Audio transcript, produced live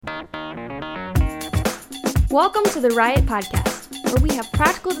Welcome to the Riot Podcast, where we have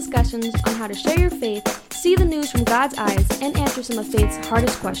practical discussions on how to share your faith, see the news from God's eyes, and answer some of faith's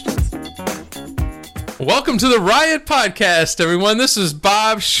hardest questions. Welcome to the Riot Podcast, everyone. This is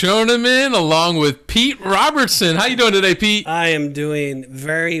Bob Schoeneman along with Pete Robertson. How you doing today, Pete? I am doing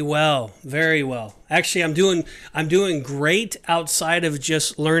very well, very well. Actually, I'm doing great outside of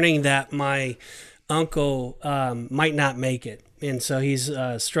just learning that my uncle might not make it. And so he's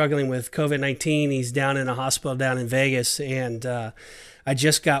struggling with COVID-19. He's down in a hospital down in Vegas. And I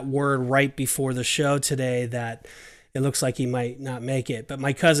just got word right before the show today that it looks like he might not make it. But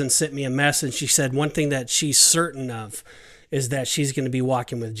my cousin sent me a message. She said one thing that she's certain of is that she's going to be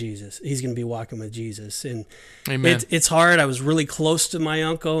walking with Jesus. He's going to be walking with Jesus. And it's hard. I was really close to my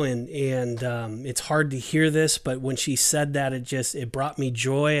uncle, and it's hard to hear this, but when she said that, it brought me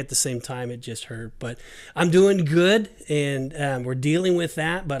joy. At the same time, it just hurt. But I'm doing good, and we're dealing with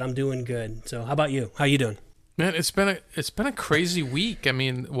that, but I'm doing good. So how about you? How you doing? Man, it's been a crazy week. I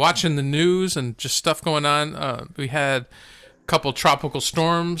mean, watching the news and just stuff going on. We had couple tropical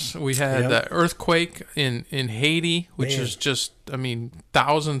storms. We had the earthquake in Haiti, which is just,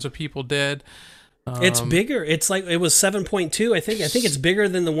 thousands of people dead. It's bigger. It's like it was 7.2. I think it's bigger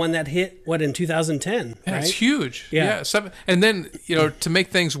than the one that hit in 2010. Yeah, right? It's huge. Yeah. And then to make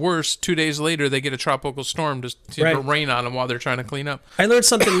things worse, 2 days later they get a tropical storm to rain on them while they're trying to clean up. I learned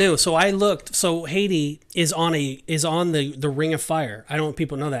something new. So I looked. So Haiti is on the Ring of Fire. I don't know if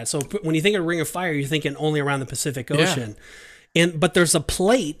people know that. So when you think of Ring of Fire, you're thinking only around the Pacific Ocean. Yeah. But there's a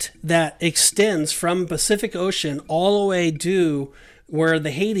plate that extends from Pacific Ocean all the way to where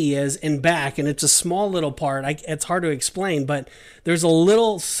the Haiti is and back, and it's a small little part. It's hard to explain, but there's a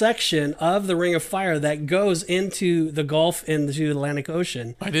little section of the Ring of Fire that goes into the Gulf and the Atlantic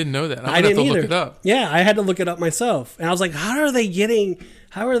Ocean. I didn't know that. I didn't have to look it up. Yeah, I had to look it up myself, and I was like, how are they getting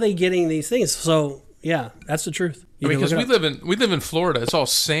these things? So yeah, that's the truth. Because we live in Florida. It's all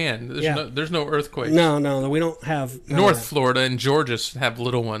sand. There's no earthquakes. No, we don't have North Florida and Georgia have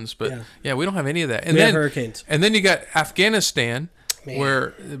little ones, but we don't have any of that. And we have hurricanes. And then you got Afghanistan,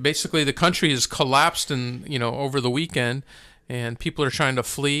 where basically the country has collapsed over the weekend, and people are trying to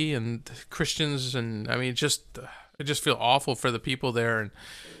flee, and Christians, and I just feel awful for the people there,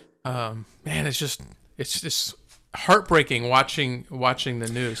 and it's just heartbreaking watching the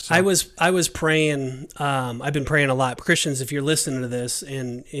news. So. I was praying. I've been praying a lot. Christians, if you're listening to this,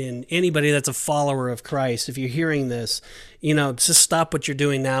 and anybody that's a follower of Christ, if you're hearing this, just stop what you're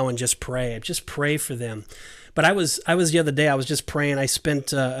doing now and just pray. Just pray for them. But I was the other day. I was just praying. I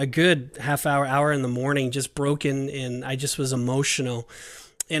spent a good hour in the morning just broken, and I just was emotional.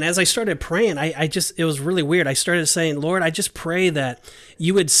 And as I started praying, it was really weird. I started saying, Lord, I just pray that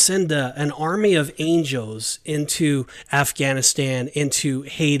you would send an army of angels into Afghanistan, into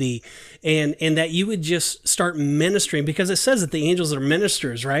Haiti, and that you would just start ministering, because it says that the angels are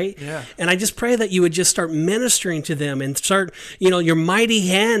ministers, right? Yeah. And I just pray that you would just start ministering to them and start, your mighty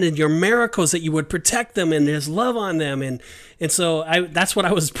hand and your miracles, that you would protect them and his love on them. And so that's what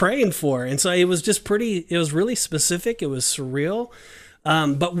I was praying for. And so it was just it was really specific. It was surreal.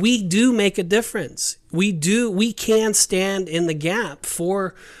 But we do make a difference. We can stand in the gap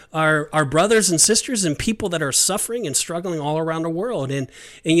for our brothers and sisters and people that are suffering and struggling all around the world. And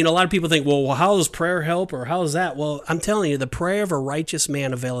a lot of people think, well, how does prayer help, or how is that? Well, I'm telling you, the prayer of a righteous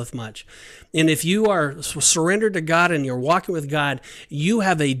man availeth much. And if you are surrendered to God and you're walking with God, you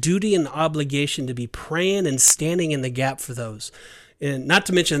have a duty and obligation to be praying and standing in the gap for those. And not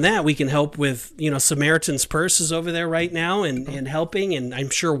to mention that, we can help with, Samaritan's Purse is over there right now and helping. And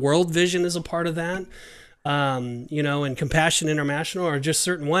I'm sure World Vision is a part of that. And Compassion International are just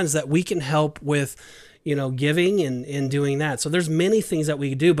certain ones that we can help with, giving and doing that. So there's many things that we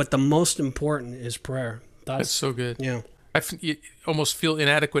can do, but the most important is prayer. That's so good. Yeah. You almost feel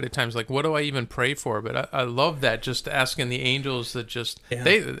inadequate at times. Like, what do I even pray for? But I love that, just asking the angels that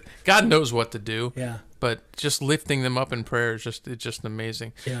God knows what to do. Yeah. But just lifting them up in prayer is just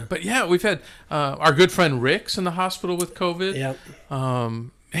amazing. Yeah. But we've had our good friend Rick's in the hospital with COVID. Yeah.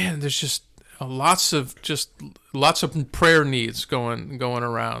 There's just lots of prayer needs going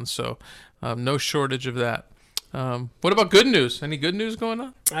around. So no shortage of that. What about good news? Any good news going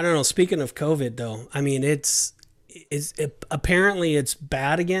on? I don't know. Speaking of COVID, though, apparently it's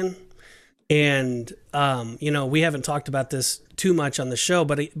bad again. And, we haven't talked about this too much on the show,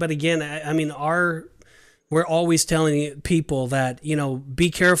 but again, we're always telling people that, be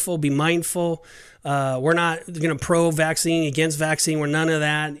careful, be mindful. We're not going to pro-vaccine, against vaccine. We're none of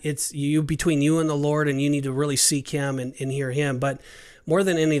that. It's between you and the Lord, and you need to really seek him and hear him. But more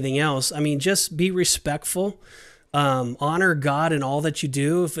than anything else, just be respectful honor God in all that you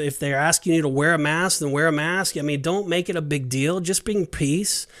do. If they're asking you to wear a mask, then wear a mask. I mean, don't make it a big deal. Just bring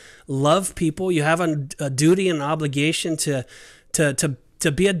peace, love people. You have a duty and obligation to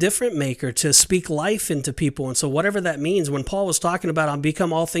be a difference maker, to speak life into people. And so whatever that means, when Paul was talking about I'll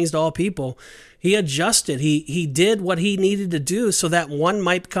become all things to all people, he adjusted. He did what he needed to do so that one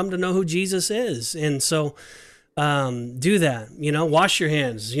might come to know who Jesus is. And so do that, wash your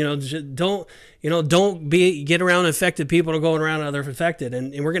hands, don't get around infected people and going around other infected.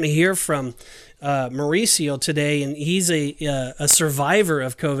 And we're going to hear from Mauricio today, and he's a survivor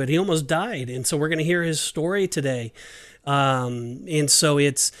of COVID. He almost died. And so we're going to hear his story today. And so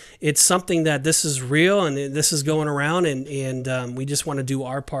it's something that this is real and this is going around, and we just want to do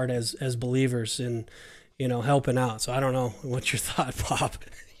our part as believers and, helping out. So I don't know. What's your thought, Bob?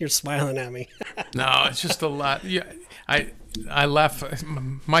 You're smiling at me. No, it's just a lot. Yeah, I laugh.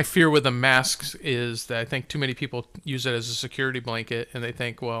 My fear with the masks is that I think too many people use it as a security blanket, and they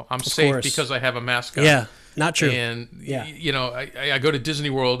think, well, I'm safe because I have a mask on. Yeah, not true. And, I go to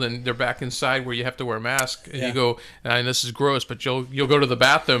Disney World, and they're back inside where you have to wear a mask. And you go, and this is gross, but you'll go to the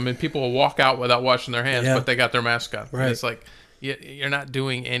bathroom, and people will walk out without washing their hands, but they got their mask on. Right. And it's like, you're not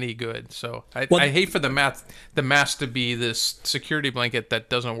doing any good. So I hate for the mask to be this security blanket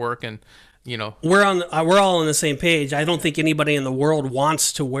that doesn't work. And we're all on the same page. I don't think anybody in the world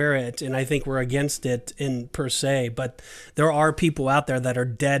wants to wear it, and I think we're against it in per se. But there are people out there that are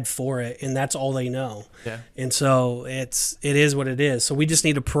dead for it, and that's all they know. Yeah. And so it is what it is. So we just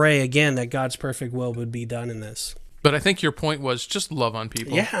need to pray again that God's perfect will would be done in this. But I think your point was just love on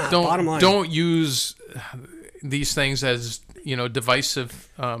people. Yeah. Bottom line. Don't use these things as divisive.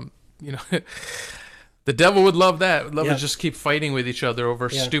 The devil would love that. Would love to just keep fighting with each other over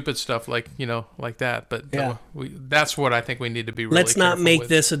stupid stuff like that. But that's what I think we need to be really Let's not careful make with.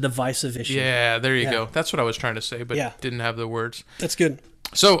 This a divisive issue. Yeah, there you go. That's what I was trying to say, but didn't have the words. That's good.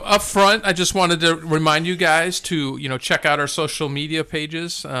 So up front, I just wanted to remind you guys to check out our social media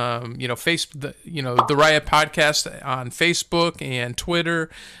pages. The Riot Podcast on Facebook and Twitter,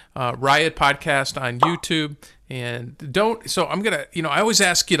 Riot Podcast on YouTube. And I'm going to, I always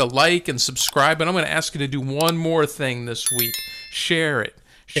ask you to like and subscribe, but I'm going to ask you to do one more thing this week. Share it.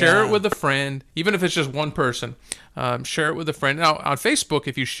 Share it with a friend, even if it's just one person. Share it with a friend. Now, on Facebook,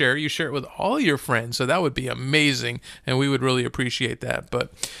 if you share it with all your friends. So that would be amazing, and we would really appreciate that.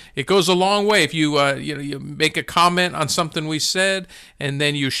 But it goes a long way. If you you make a comment on something we said, and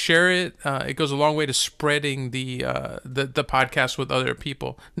then you share it, it goes a long way to spreading the podcast with other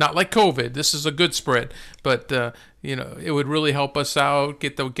people. Not like COVID. This is a good spread, but it would really help us out,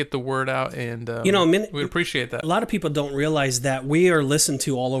 get the word out, and we'd appreciate that. A lot of people don't realize that we are listened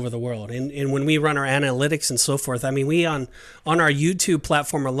to all over the world, and when we run our analytics and so forth, I mean, we on our YouTube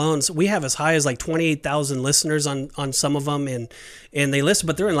platform alone, so we have as high as like 28,000 listeners on some of them, and they listen,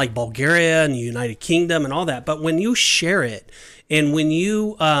 but they're in like Bulgaria and the United Kingdom and all that. But when you share it, and when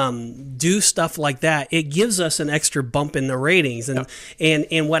you do stuff like that, it gives us an extra bump in the ratings.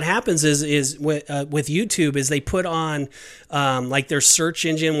 And what happens is with YouTube is they put on like their search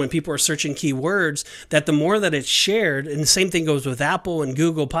engine when people are searching keywords, that the more that it's shared, and the same thing goes with Apple and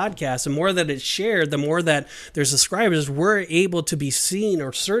Google Podcasts, the more that it's shared, the more that there's subscribers, we're able to be seen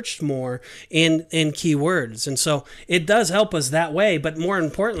or searched more in keywords. And so it does help us that way. But more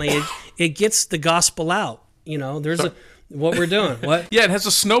importantly, it gets the gospel out. What we're doing. What? Yeah, it has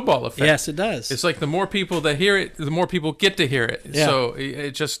a snowball effect. Yes, it does. It's like the more people that hear it, the more people get to hear it. Yeah. So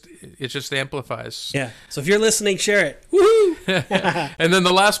it just amplifies. Yeah. So if you're listening, share it. Woohoo! And then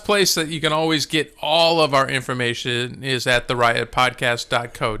the last place that you can always get all of our information is at the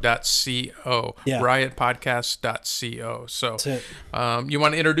riotpodcast.co.co. Yeah. Riotpodcast.co. So That's it. You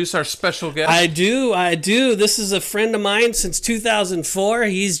want to introduce our special guest? I do. This is a friend of mine since 2004.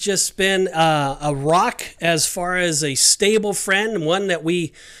 He's just been a rock as far as a stable friend, one that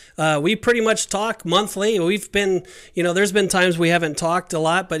we pretty much talk monthly. We've been, there's been times we haven't talked a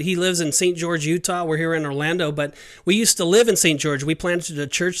lot, but he lives in St. George, Utah. We're here in Orlando, but we used to live in St. George. We planted a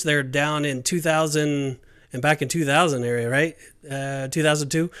church there down in 2000 and back in 2000 area, right?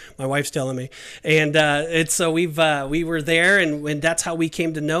 2002. My wife's telling me, and so we were there, and that's how we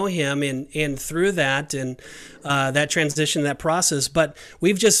came to know him, and through that and that transition, that process. But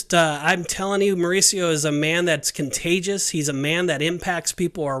we've just, I'm telling you, Mauricio is a man that's contagious. He's a man that impacts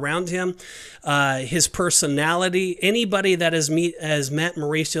people around him. His personality, anybody that has met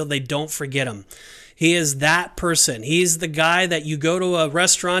Mauricio, they don't forget him. He is that person. He's the guy that you go to a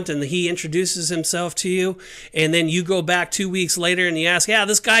restaurant and he introduces himself to you, and then you go back 2 weeks later and you ask, yeah,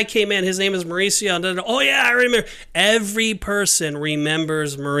 this guy came in, his name is Mauricio. And oh yeah, I remember. Every person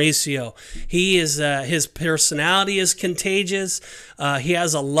remembers Mauricio. He is, his personality is contagious. He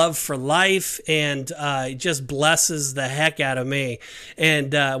has a love for life, and it just blesses the heck out of me.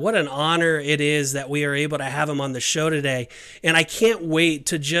 And what an honor it is that we are able to have him on the show today. And I can't wait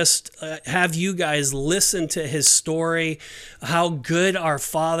to just have you guys listen to his story, how good our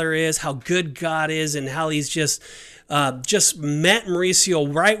Father is, how good God is, and how he's just met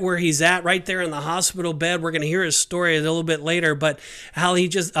Mauricio right where he's at, right there in the hospital bed. We're going to hear his story a little bit later, but how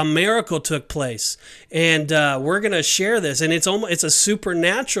a miracle took place. And we're going to share this, and it's a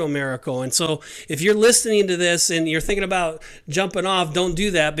supernatural miracle. And so if you're listening to this and you're thinking about jumping off, don't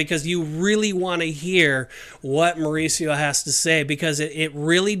do that, because you really want to hear what Mauricio has to say, because it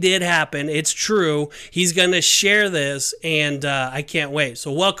really did happen. It's true. He's going to share this, and I can't wait.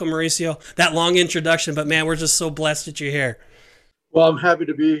 So welcome, Mauricio. That long introduction, but man, we're just so blessed that you're here. Well, I'm happy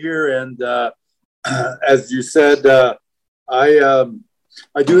to be here, and as you said, I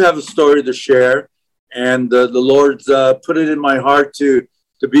do have a story to share, and the Lord's put it in my heart to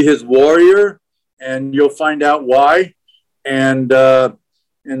be His warrior, and you'll find out why. And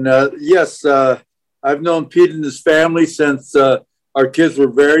yes, I've known Pete and his family since our kids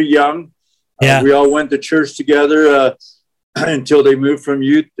were very young. Yeah. We all went to church together until they moved from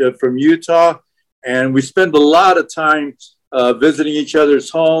Utah. And we spend a lot of time visiting each other's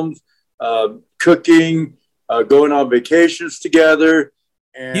homes, cooking, going on vacations together.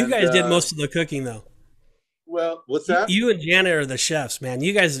 And you guys did most of the cooking, though. Well, what's that? You and Janet are the chefs, man.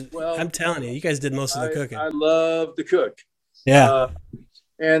 You guys, I'm telling you, you guys did most of the cooking. I love to cook. Yeah.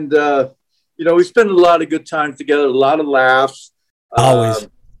 And we spend a lot of good time together, a lot of laughs. Always.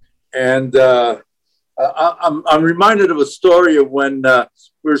 And I'm reminded of a story of when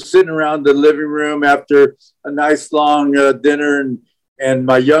we were sitting around the living room after a nice long dinner, and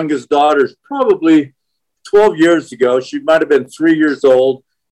my youngest daughter's probably 12 years ago. She might have been 3 years old,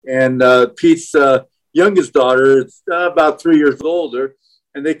 and Pete's youngest daughter is about 3 years older,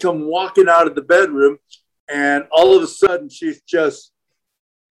 and they come walking out of the bedroom, and all of a sudden she's just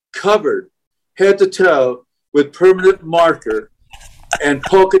covered head to toe with permanent marker and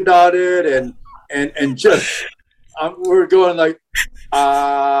polka dotted and just we're going like,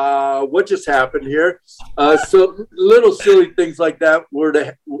 what just happened here? So little silly things like that were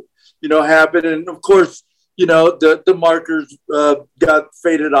to happen, and of course the markers got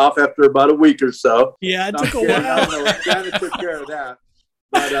faded off after about a week or so. Yeah, it took a while. Janet took care of that,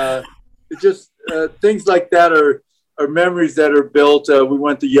 but it just things like that are memories that are built. We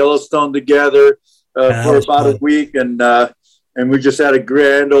went to Yellowstone together for about a week, and we just had a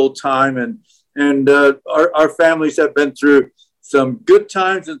grand old time. And our families have been through some good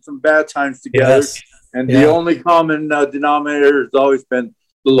times and some bad times together. Yes. And the only common denominator has always been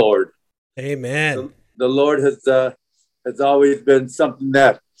the Lord. Amen. The Lord has always been something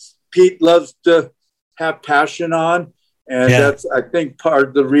that Pete loves to have passion on. And that's, I think, part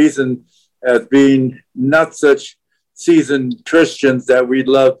of the reason, as being not such seasoned Christians, that we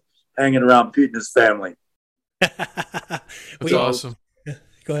love hanging around Pete and his family. That's awesome.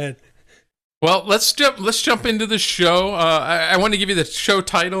 Go ahead. Well, let's jump into the show. I want to give you the show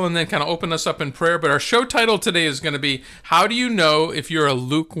title and then kind of open us up in prayer. But our show title today is going to be, "How do you know if you're a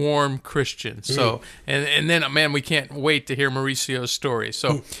lukewarm Christian?" So, and then, man, we can't wait to hear Mauricio's story.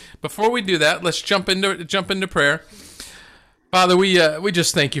 So, before we do that, let's jump into prayer. Father, we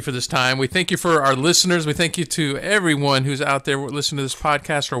just thank you for this time. We thank you for our listeners. We thank you to everyone who's out there listening to this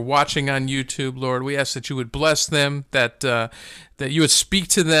podcast or watching on YouTube, Lord. We ask that you would bless them, that you would speak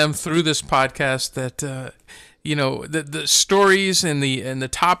to them through this podcast, that the stories and the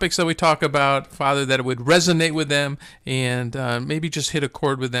topics that we talk about, Father, that it would resonate with them and maybe just hit a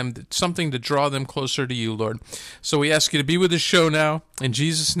chord with them, something to draw them closer to you, Lord. So we ask you to be with the show now. In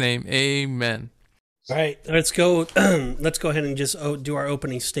Jesus' name, amen. All right, let's go. Let's go ahead and just do our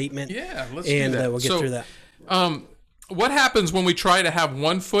opening statement. Yeah, let's do that. We'll get through that. What happens when we try to have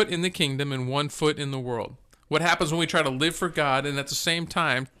one foot in the kingdom and one foot in the world? What happens when we try to live for God and at the same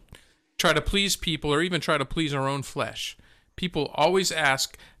time try to please people or even try to please our own flesh? People always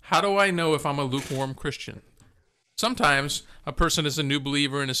ask, how do I know if I'm a lukewarm Christian? Sometimes a person is a new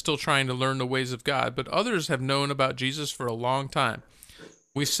believer and is still trying to learn the ways of God, but others have known about Jesus for a long time.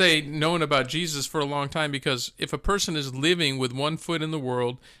 We say known about Jesus for a long time because if a person is living with one foot in the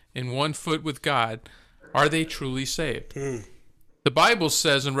world and one foot with God, are they truly saved? The Bible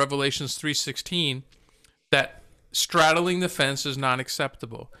says in Revelations 3:16 that straddling the fence is not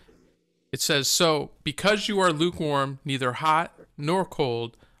acceptable. It says, "So, because you are lukewarm, neither hot nor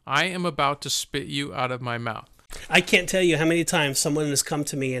cold, I am about to spit you out of my mouth." I can't tell you how many times someone has come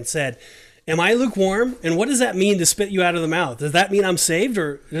to me and said, "Am I lukewarm? And what does that mean to spit you out of the mouth? Does that mean I'm saved,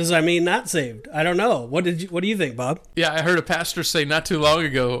 or does that mean not saved?" I don't know. What do you think, Bob? Yeah, I heard a pastor say not too long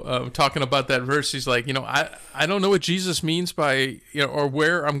ago, talking about that verse. He's like, I don't know what Jesus means by, or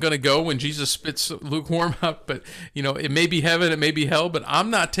where I'm going to go when Jesus spits lukewarm out, but, it may be heaven, it may be hell, but I'm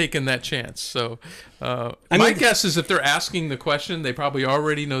not taking that chance. So my guess is if they're asking the question, they probably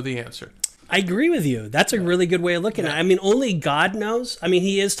already know the answer. I agree with you. That's a really good way of looking at it. I mean, only God knows. I mean,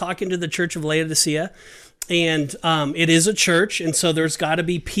 he is talking to the church of Laodicea, and it is a church, and so there's got to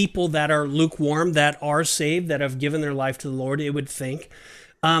be people that are lukewarm, that are saved, that have given their life to the Lord, it would think.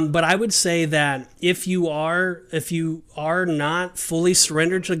 But I would say that if you are not fully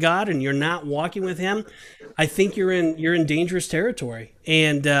surrendered to God and you're not walking with him, I think you're in dangerous territory.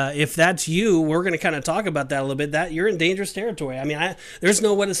 And if that's you, we're going to kind of talk about that a little bit. That you're in dangerous territory. I mean, there's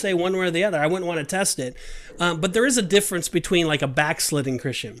no way to say one way or the other. I wouldn't want to test it. But there is a difference between like a backsliding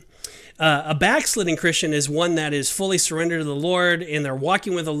Christian. A backsliding Christian is one that is fully surrendered to the Lord and they're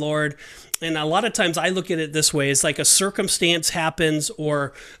walking with the Lord. And a lot of times I look at it this way. It's like a circumstance happens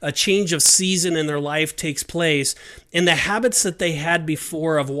or a change of season in their life takes place. And the habits that they had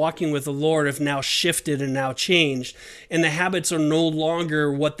before of walking with the Lord have now shifted and now changed. And the habits are no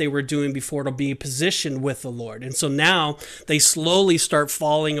longer what they were doing before to be positioned with the Lord. And so now they slowly start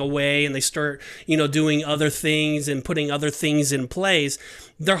falling away and they start, doing other things and putting other things in place.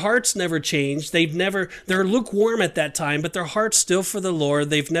 Their hearts never changed. They're lukewarm at that time, but their heart's still for the Lord.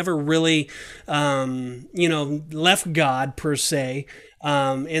 They've never really, left God per se.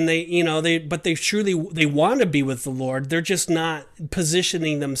 And they want to be with the Lord. They're just not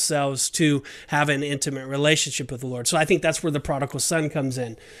positioning themselves to have an intimate relationship with the Lord. So I think that's where the prodigal son comes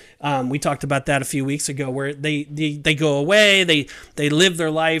in. We talked about that a few weeks ago, where they go away, they live their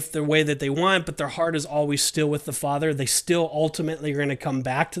life the way that they want, but their heart is always still with the Father. They still ultimately are going to come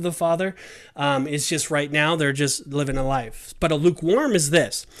back to the Father. It's just right now they're just living a life. But a lukewarm is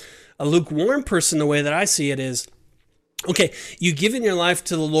this. A lukewarm person, the way that I see it is, okay, you've given your life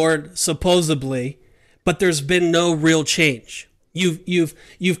to the Lord supposedly, but there's been no real change.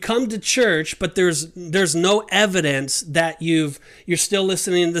 You've come to church, but there's no evidence that you're still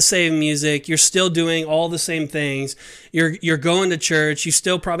listening to the same music. You're still doing all the same things. You're going to church. You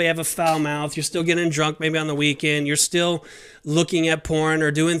still probably have a foul mouth. You're still getting drunk maybe on the weekend. You're still looking at porn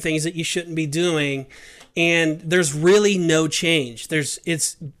or doing things that you shouldn't be doing. And there's really no change.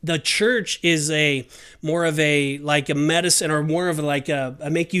 The church is more of a medicine, or more of like a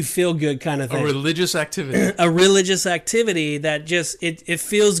make you feel good kind of thing. A religious activity. A religious activity that just it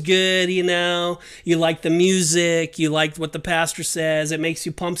feels good, You like the music, you like what the pastor says.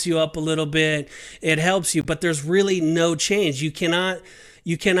 It pumps you up a little bit. It helps you, but there's really no change. You cannot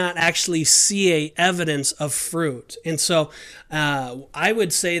actually see evidence of fruit. And so I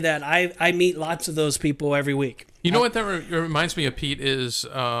would say that I meet lots of those people every week. You know what that reminds me of, Pete, is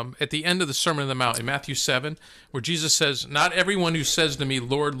at the end of the Sermon on the Mount in Matthew 7, where Jesus says, "Not everyone who says to me,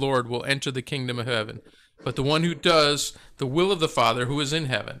 'Lord, Lord,' will enter the kingdom of heaven, but the one who does the will of the Father who is in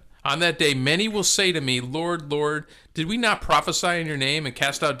heaven. On that day, many will say to me, 'Lord, Lord, did we not prophesy in your name and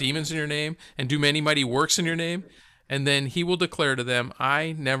cast out demons in your name and do many mighty works in your name?' And then he will declare to them,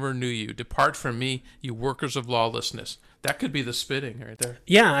 'I never knew you. Depart from me, you workers of lawlessness.'" That could be the spitting right there.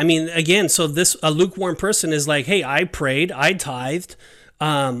 Yeah, I mean, again, so a lukewarm person is like, "Hey, I prayed, I tithed,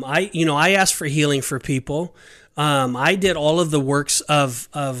 I asked for healing for people, I did all of the works of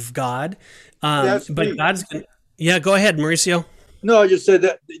God, but God's gonna." Yeah, go ahead, Mauricio. No, I just said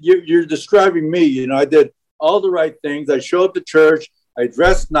that you're describing me. I did all the right things. I show up to church. I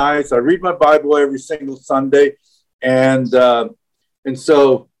dress nice. I read my Bible every single Sunday. And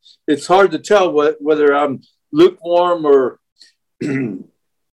so it's hard to tell whether I'm lukewarm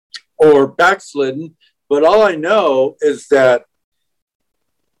or backslidden. But all I know is that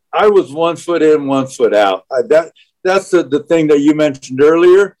I was 1 foot in, 1 foot out. That's the thing that you mentioned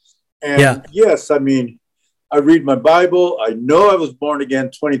earlier. And yes, I mean, I read my Bible. I know I was born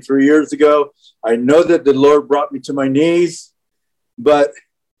again 23 years ago. I know that the Lord brought me to my knees. But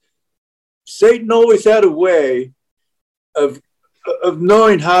Satan always had a way of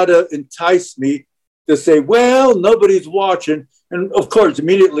knowing how to entice me to say, well, nobody's watching. And of course,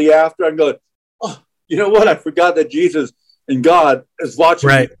 immediately after, I'm going, oh, you know what? I forgot that Jesus and God is watching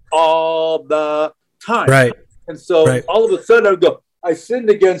me all the time. Right. And so all of a sudden I would go, I sinned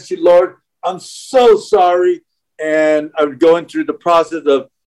against you, Lord. I'm so sorry. And I would go through the process of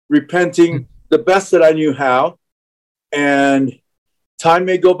repenting the best that I knew how. And time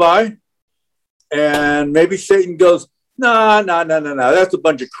may go by. And maybe Satan goes, no, that's a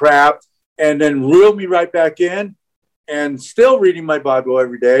bunch of crap. And then reel me right back in, and still reading my Bible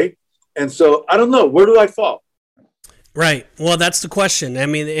every day. And so I don't know, where do I fall? Right. Well, that's the question. I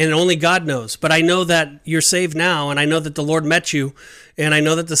mean, and only God knows. But I know that you're saved now, and I know that the Lord met you, and I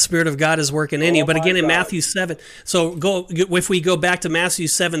know that the Spirit of God is working in you. But again, in Matthew 7, so if we go back to Matthew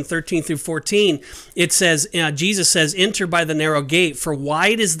 7:13 through 14, it says, Jesus says, enter by the narrow gate, for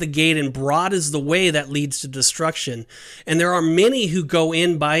wide is the gate and broad is the way that leads to destruction. And there are many who go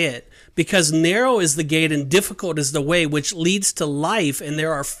in by it. Because narrow is the gate and difficult is the way which leads to life, and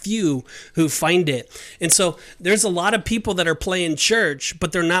there are few who find it. And so there's a lot of people that are playing church,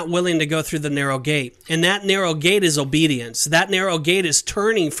 but they're not willing to go through the narrow gate. And that narrow gate is obedience. That narrow gate is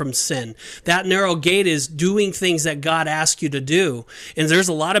turning from sin. That narrow gate is doing things that God asks you to do. And there's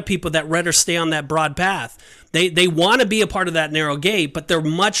a lot of people that rather stay on that broad path. They want to be a part of that narrow gate, but they're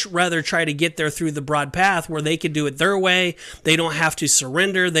much rather try to get there through the broad path where they can do it their way. They don't have to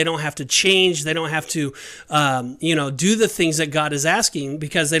surrender. They don't have to change. They don't have to, do the things that God is asking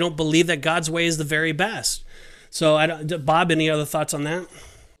because they don't believe that God's way is the very best. So, Bob, any other thoughts on that?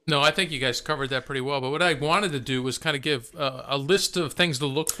 No, I think you guys covered that pretty well. But what I wanted to do was kind of give a list of things to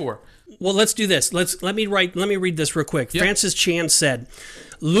look for. Well, let's do this. Let me read this real quick. Yep. Francis Chan said,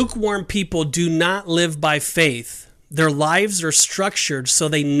 lukewarm people do not live by faith. Their lives are structured so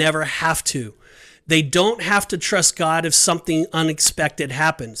they never have to. They don't have to trust God if something unexpected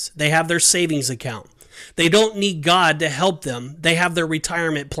happens. They have their savings account. They don't need God to help them. They have their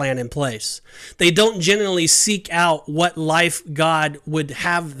retirement plan in place. They don't generally seek out what life God would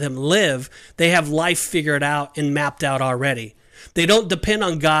have them live. They have life figured out and mapped out already. They don't depend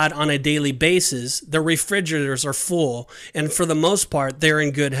on God on a daily basis. Their refrigerators are full, and for the most part, they're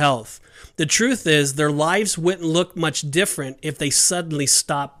in good health. The truth is, their lives wouldn't look much different if they suddenly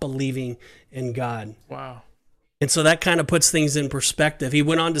stopped believing in God. Wow. And so that kind of puts things in perspective. He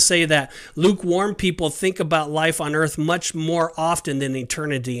went on to say that lukewarm people think about life on earth much more often than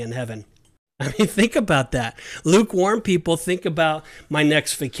eternity in heaven. I mean, think about that. Lukewarm people think about my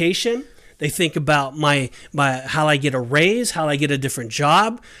next vacation. They think about my how I get a raise, how I get a different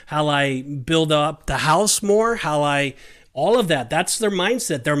job, how I build up the house more, all of that. That's their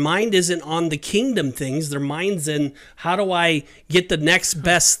mindset. Their mind isn't on the kingdom things. Their mind's in how do I get the next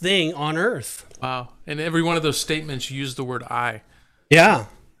best thing on earth. Wow. And every one of those statements use the word I. Yeah.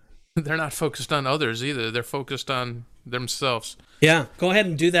 They're not focused on others either. They're focused on themselves. Yeah. Go ahead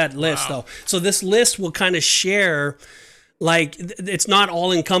and do that list, though. So this list will kind of share, like, it's not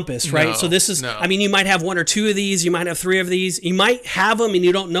all encompassed, right? No, so this is, no. I mean, you might have one or two of these. You might have three of these. You might have them and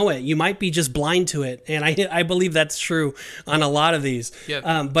you don't know it. You might be just blind to it. And I believe that's true on a lot of these.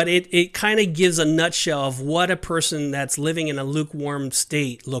 Yeah. But it kind of gives a nutshell of what a person that's living in a lukewarm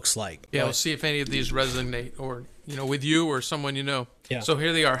state looks like. Yeah, we'll see if any of these resonate or, with you or someone you know. Yeah. So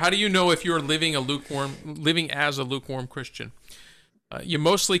here they are. How do you know if you're living as a lukewarm Christian? You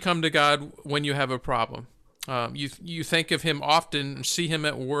mostly come to God when you have a problem. You think of him often, see him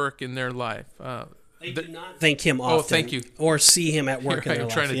at work in their life. They do not think him often. Oh, thank you. Or see him at work in their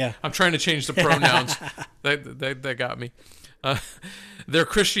life. I'm trying to change the pronouns. that got me. Their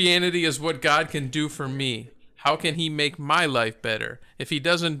Christianity is what God can do for me. How can he make my life better? If he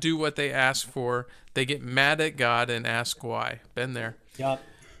doesn't do what they ask for, they get mad at God and ask why. Been there. Yep.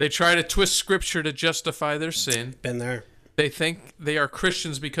 They try to twist scripture to justify their sin. Been there. They think they are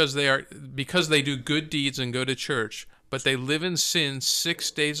Christians because they do good deeds and go to church, but they live in sin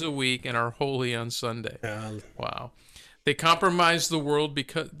 6 days a week and are holy on Sunday. Wow. They compromise with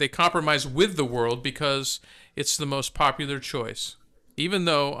the world because it's the most popular choice, even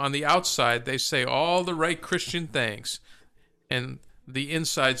though on the outside they say all the right Christian things, and the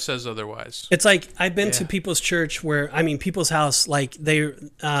inside says otherwise. It's like I've been to people's church people's house, like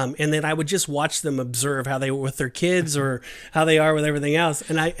and then I would just watch them observe how they were with their kids or how they are with everything else.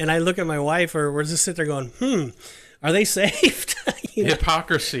 And I look at my wife, or we're just sitting there going, are they saved?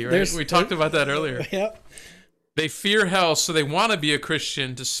 Hypocrisy, right? We talked about that earlier. Yep. They fear hell, so they want to be a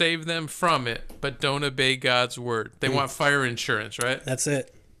Christian to save them from it, but don't obey God's word. They want fire insurance, right? That's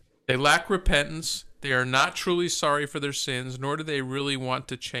it. They lack repentance. They are not truly sorry for their sins, nor do they really want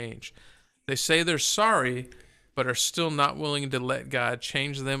to change. They say they're sorry, but are still not willing to let God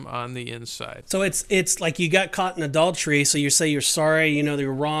change them on the inside. So it's like you got caught in adultery, so you say you're sorry,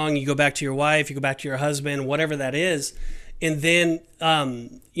 you're wrong, you go back to your wife, you go back to your husband, whatever that is, and then,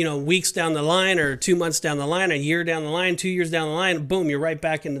 weeks down the line or 2 months down the line, a year down the line, 2 years down the line, boom, you're right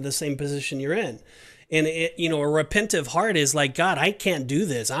back into the same position you're in. And a repentant heart is like, God, I can't do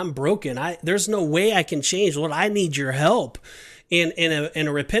this. I'm broken. There's no way I can change. Lord, I need your help. And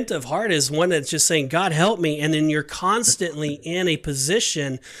a repentant heart is one that's just saying, God, help me. And then you're constantly in a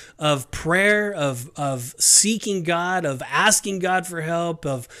position of prayer, of seeking God, of asking God for help,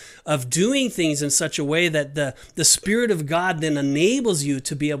 of doing things in such a way that the Spirit of God then enables you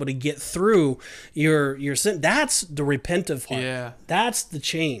to be able to get through your sin. That's the repentant heart. Yeah. That's the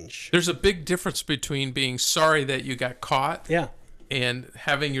change. There's a big difference between being sorry that you got caught. Yeah. And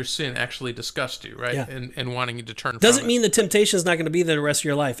having your sin actually disgust you, right? Yeah. And wanting you to turn Doesn't from mean the temptation is not going to be there the rest of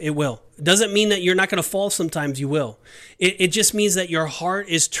your life. It will. Doesn't mean that you're not going to fall sometimes. You will. It just means that your heart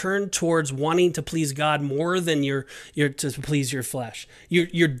is turned towards wanting to please God more than you're to please your flesh.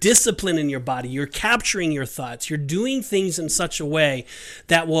 You're disciplining your body. You're capturing your thoughts. You're doing things in such a way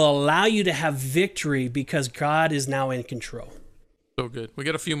that will allow you to have victory because God is now in control. So good. We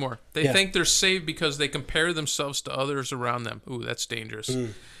got a few more. They think they're saved because they compare themselves to others around them. Ooh, that's dangerous.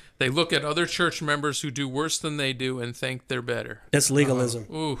 They look at other church members who do worse than they do and think they're better. That's legalism.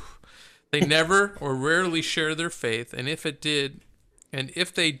 Ooh. They never or rarely share their faith, and if they did,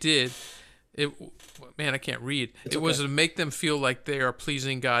 man, I can't read. It was to make them feel like they are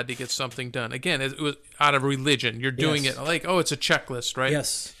pleasing God to get something done. Again, it was out of religion. You're doing it like, oh, it's a checklist, right?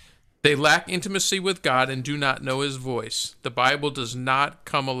 Yes. They lack intimacy with God and do not know his voice. The Bible does not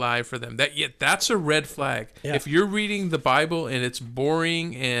come alive for them. That's a red flag. Yeah. If you're reading the Bible and it's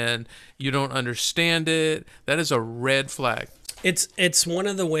boring and you don't understand it, that is a red flag. It's one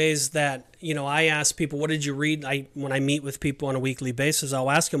of the ways that, I ask people, what did you read? When I meet with people on a weekly basis, I'll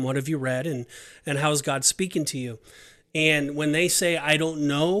ask them, what have you read and how is God speaking to you? And when they say, I don't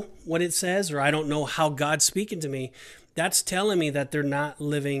know what it says, or I don't know how God's speaking to me, that's telling me that they're not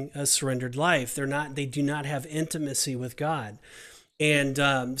living a surrendered life. They do not have intimacy with God.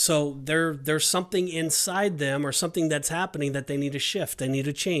 And so there's something inside them or something that's happening that they need to shift. They need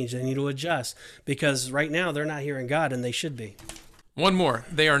to change. They need to adjust because right now they're not hearing God and they should be. One more.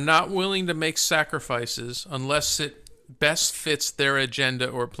 They are not willing to make sacrifices unless it best fits their agenda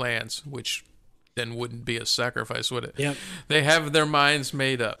or plans, which then wouldn't be a sacrifice, would it? Yep. They have their minds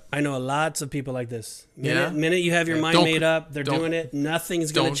made up. I know lots of people like this. Minute you have your mind made up, they're doing it.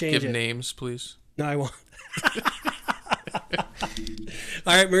 Nothing's going to change it. Don't give names, please. No, I won't.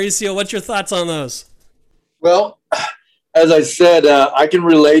 All right, Mauricio, what's your thoughts on those? Well, as I said, I can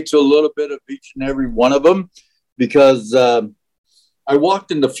relate to a little bit of each and every one of them because I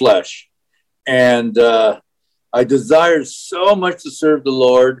walked in the flesh and I desired so much to serve the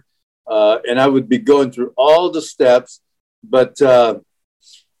Lord. And I would be going through all the steps, but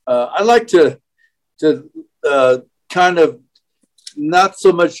I like to kind of not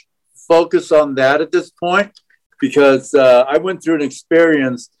so much focus on that at this point because I went through an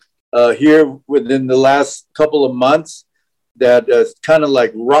experience here within the last couple of months that kind of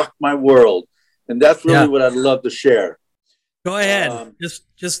like rocked my world, and that's really what I'd love to share. Go ahead,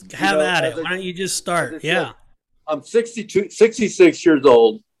 just have at it. Why don't you just start? Yeah, I'm 66 years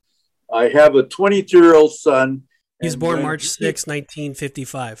old. I have a 22-year-old son. He was born March 6,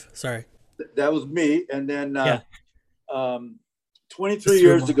 1955. Sorry. That was me. And then 23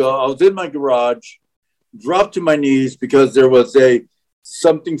 years ago, I was in my garage, dropped to my knees because there was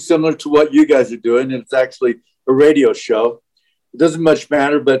something similar to what you guys are doing. It's actually a radio show. It doesn't much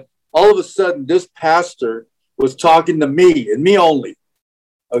matter, but all of a sudden, this pastor was talking to me and me only.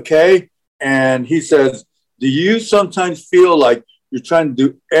 Okay? And he says, do you sometimes feel like you're trying to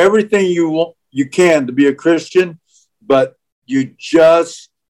do everything you can to be a Christian, but you just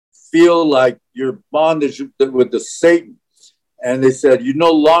feel like you're bondage with the Satan? And they said, you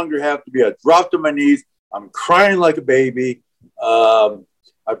no longer have to be. I dropped to my knees. I'm crying like a baby. I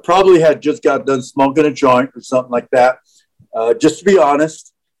probably had just got done smoking a joint or something like that, just to be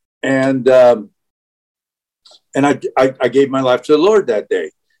honest. And I gave my life to the Lord that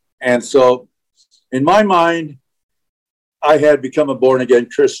day. And so in my mind, I had become a born-again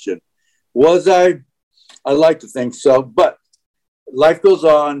Christian. Was I? I like to think so. But life goes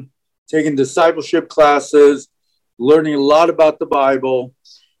on, taking discipleship classes, learning a lot about the Bible.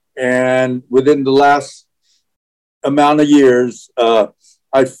 And within the last amount of years,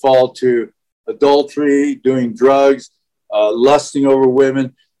 I'd fall to adultery, doing drugs, lusting over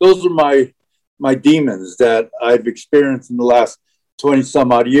women. Those are my demons that I've experienced in the last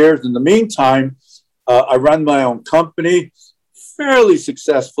 20-some-odd years. In the meantime, I run my own company fairly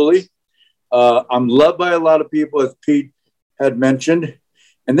successfully. I'm loved by a lot of people, as Pete had mentioned.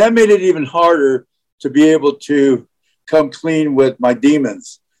 And that made it even harder to be able to come clean with my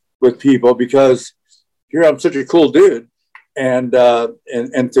demons with people because here I'm such a cool dude. And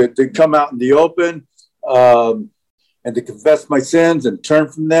to come out in the open and to confess my sins and turn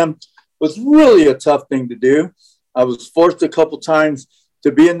from them was really a tough thing to do. I was forced a couple times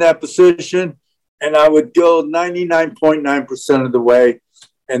to be in that position, and I would go 99.9% of the way.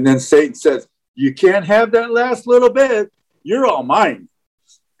 And then Satan says, you can't have that last little bit. You're all mine.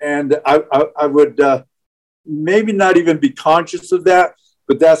 And I would maybe not even be conscious of that,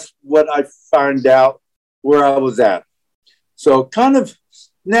 but that's what I found out where I was at. So kind of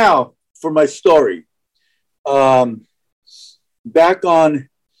now for my story. Back on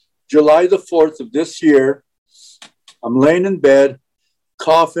July the 4th of this year, I'm laying in bed,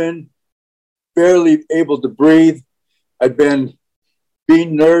 coughing, barely able to breathe. I'd been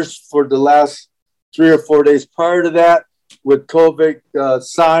being nursed for the last 3 or 4 days prior to that with COVID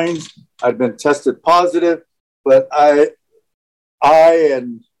signs. I'd been tested positive, but I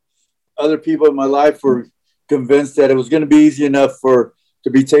and other people in my life were convinced that it was going to be easy enough to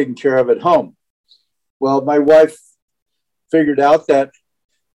be taken care of at home. Well, my wife figured out that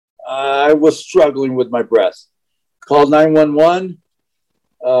I was struggling with my breath. Called 911.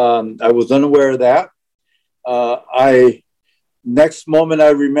 I was unaware of that. Next moment I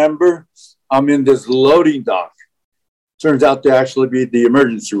remember, I'm in this loading dock. Turns out to actually be the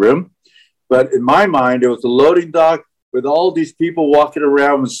emergency room. But in my mind, it was a loading dock with all these people walking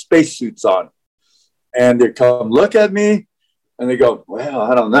around with spacesuits on. And they come look at me and they go, well,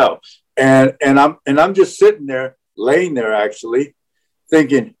 I don't know. And I'm just sitting there, laying there actually,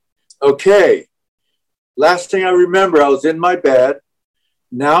 thinking, okay, last thing I remember, I was in my bed.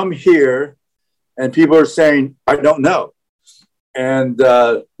 Now I'm here, and people are saying, I don't know. And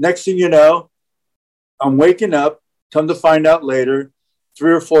next thing you know, I'm waking up. Come to find out later,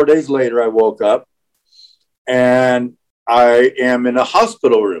 3 or 4 days later, I woke up, and I am in a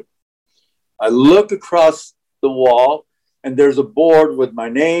hospital room. I look across the wall, and there's a board with my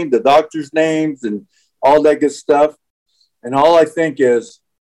name, the doctor's names, and all that good stuff. And all I think is,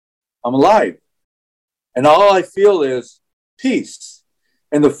 I'm alive. And all I feel is peace.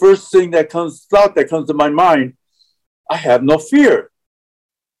 And the first thing thought that comes to my mind, I have no fear.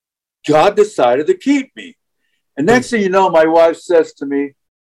 God decided to keep me. And next thing you know, my wife says to me,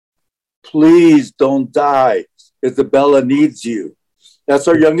 please don't die. Isabella needs you. That's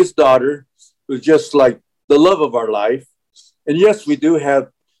our youngest daughter, who's just like the love of our life. And yes, we do have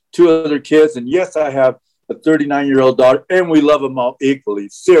 2 other kids. And yes, I have a 39-year-old daughter, and we love them all equally.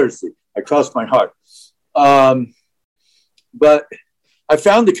 Seriously, I cross my heart. But I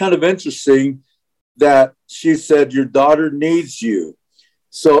found it kind of interesting that she said, your daughter needs you.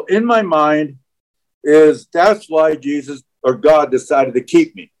 So in my mind that's why Jesus or God decided to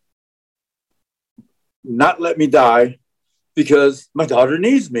keep me. Not let me die, because my daughter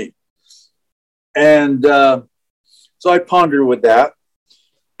needs me. And so I pondered with that,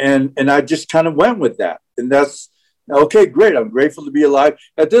 and I just kind of went with that. And that's, okay, great. I'm grateful to be alive.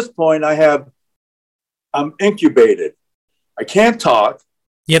 At this point, I'm incubated. I can't talk.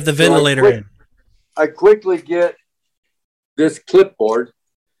 You have the ventilator in. I quickly get this clipboard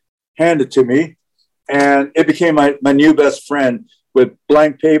handed to me, and it became my new best friend with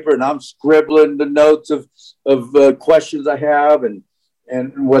blank paper, and I'm scribbling the notes of questions I have and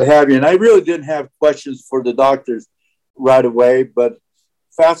what have you. And I really didn't have questions for the doctors right away, but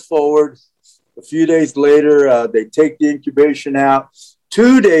fast forward a few days later, they take the incubation out.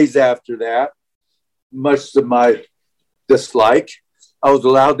 2 days after that, much to my dislike, I was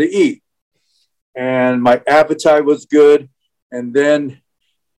allowed to eat, and my appetite was good. And then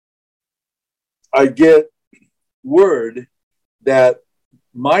I get word that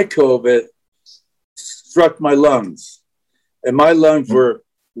my COVID struck my lungs, and my lungs were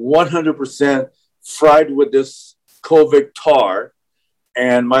 100% fried with this COVID tar,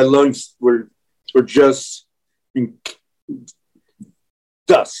 and my lungs were just in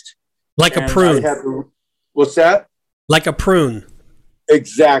dust. Like a prune. What's that? Like a prune.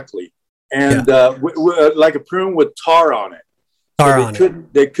 Exactly. And like a prune with tar on it.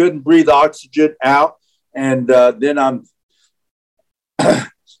 They couldn't breathe oxygen out. And then I'm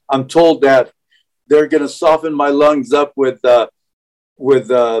told that they're going to soften my lungs up with steroids.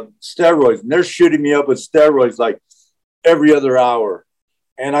 And they're shooting me up with steroids like every other hour.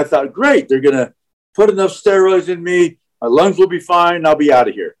 And I thought, great, they're going to put enough steroids in me. My lungs will be fine. I'll be out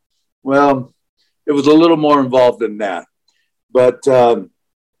of here. Well, it was a little more involved than that. But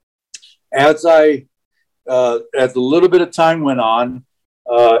as a little bit of time went on,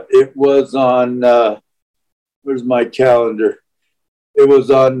 it was on, where's my calendar? It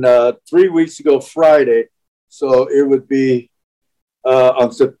was on 3 weeks ago, Friday. So it would be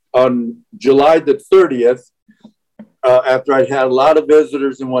on July the 30th, after I'd had a lot of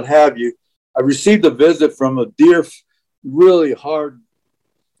visitors and what have you. I received a visit from a dear, really hard,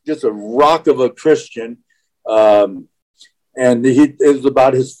 just a rock of a Christian. And it was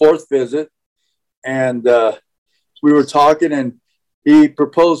about his fourth visit. And we were talking, and he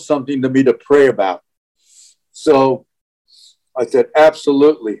proposed something to me to pray about. So I said,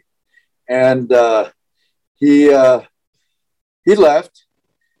 absolutely. And he left,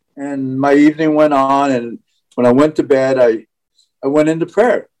 and my evening went on. And when I went to bed, I went into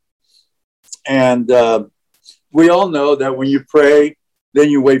prayer. And we all know that when you pray, then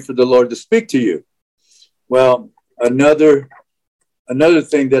you wait for the Lord to speak to you. Well, another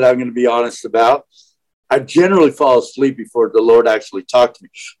thing that I'm going to be honest about, I generally fall asleep before the Lord actually talked to me.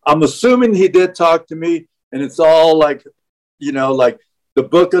 I'm assuming he did talk to me, and it's all like, like the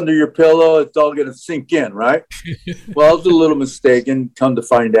book under your pillow, it's all going to sink in, right? Well, I was a little mistaken, come to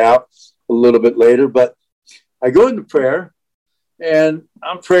find out a little bit later. But I go into prayer, and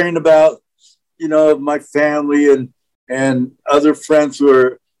I'm praying about, my family and other friends who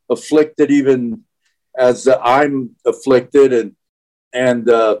are afflicted, even as I'm afflicted. And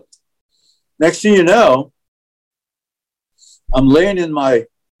next thing you know, I'm laying in my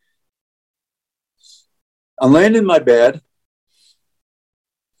bed,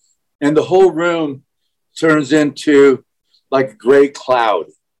 and the whole room turns into like a gray cloud.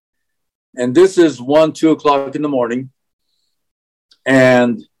 And this is 2 o'clock in the morning.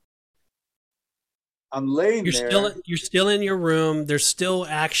 And I'm laying there. You're still in your room. There's still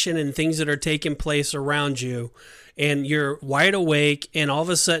action and things that are taking place around you. And you're wide awake, and all of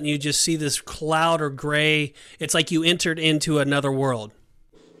a sudden you just see this cloud or gray. It's like you entered into another world.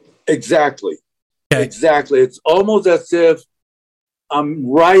 Exactly. Okay. Exactly. It's almost as if I'm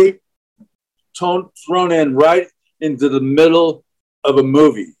thrown in right into the middle of a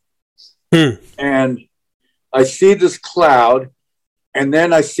movie. And I see this cloud, and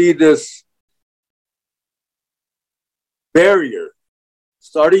then I see this barrier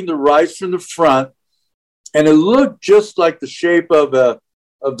starting to rise from the front, and it looked just like the shape of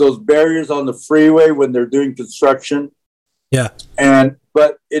those barriers on the freeway when they're doing construction. Yeah.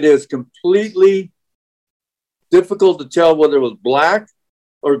 But it is completely difficult to tell whether it was black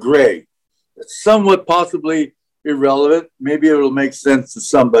or gray. It's somewhat possibly irrelevant. Maybe it'll make sense to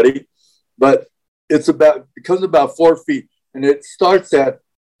somebody, but it becomes about 4 feet, and it starts at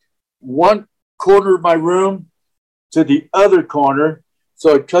one corner of my room to the other corner.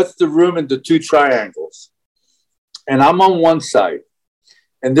 So it cuts the room into 2 triangles. And I'm on one side.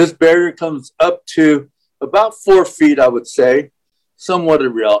 And this barrier comes up to about 4 feet, I would say, somewhat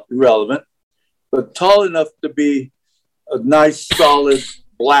irrelevant, but tall enough to be a nice, solid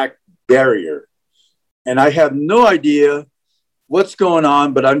black barrier. And I have no idea what's going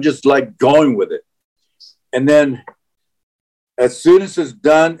on, but I'm just like going with it. And then as soon as it's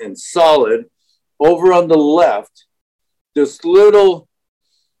done and solid, over on the left, this little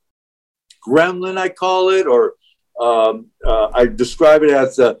gremlin, I call it, or I describe it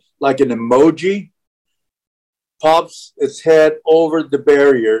as like an emoji, pops its head over the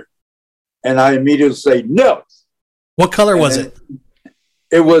barrier, and I immediately say, no. What color was it?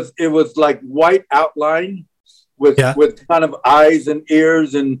 It was like white outline with kind of eyes and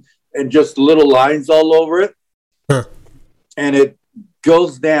ears and just little lines all over it. Huh. And it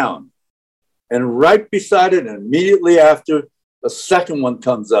goes down. And right beside it, and immediately after, a second one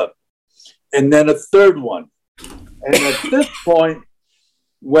comes up. And then a third one. And at this point,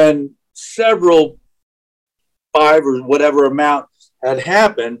 when several 5 or whatever amount had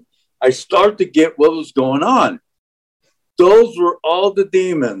happened, I start to get what was going on. Those were all the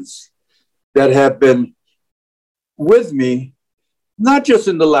demons that have been with me, not just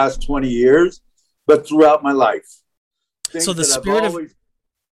in the last 20 years, but throughout my life. So the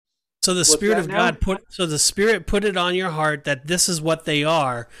Spirit of God put it on your heart that this is what they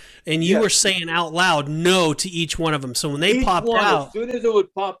are, and you were saying out loud no to each one of them. So when they popped out, as soon as it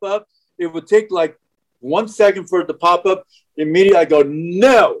would pop up, it would take like 1 second for it to pop up. Immediately, I go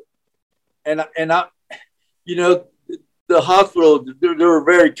no, and I, the hospital, they were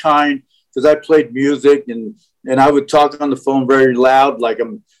very kind because I played music and I would talk on the phone very loud, like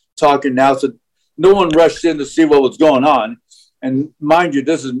I'm talking now. So no one rushed in to see what was going on. And mind you,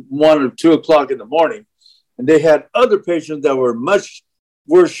 this is 1 or 2 o'clock in the morning. And they had other patients that were much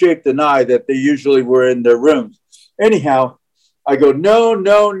worse shape than I, that they usually were in their rooms. Anyhow, I go, no,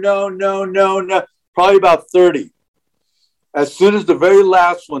 probably about 30. As soon as the very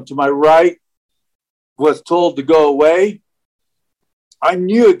last one to my right was told to go away, I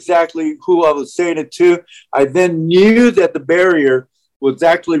knew exactly who I was saying it to. I then knew that the barrier was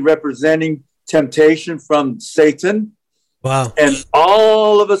actually representing temptation from Satan. Wow. And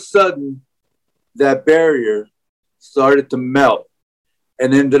all of a sudden, that barrier started to melt.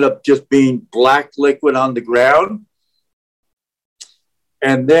 and ended up just being black liquid on the ground.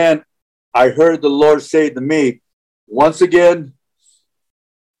 And then I heard the Lord say to me, once again,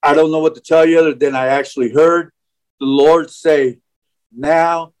 I don't know what to tell you other than I actually heard the Lord say,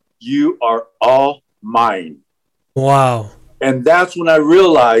 now you are all mine. Wow. And that's when I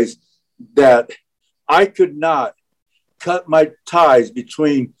realized that I could not cut my ties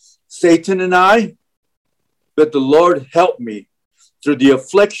between Satan and I, but the Lord helped me through the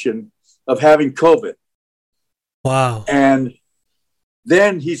affliction of having COVID. Wow. And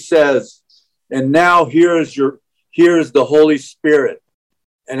then he says, and now here is the Holy Spirit.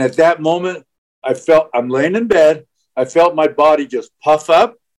 And at that moment, I'm laying in bed. I felt my body just puff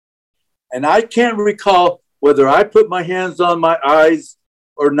up. And I can't recall whether I put my hands on my eyes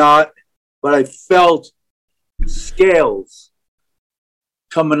or not, but I felt scales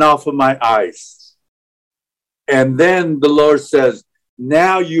coming off of my eyes. And then the Lord says,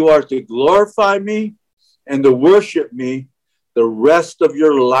 now you are to glorify me and to worship me the rest of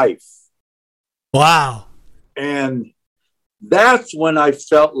your life. Wow. And that's when I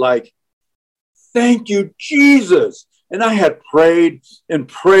felt like, thank you, Jesus. And I had prayed and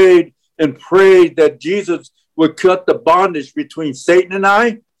prayed and prayed that Jesus would cut the bondage between Satan and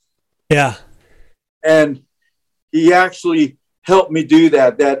I. Yeah. And he actually helped me do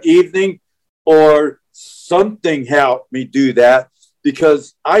that evening, or something helped me do that,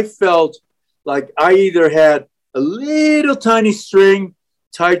 because I felt like I either had a little tiny string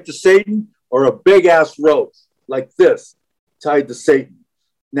tied to Satan or a big ass rope like this tied to Satan.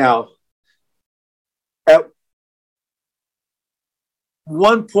 Now, at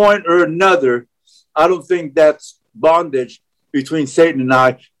one point or another, I don't think that's bondage between Satan and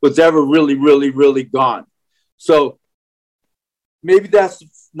I was ever really, really, really gone. So maybe that's the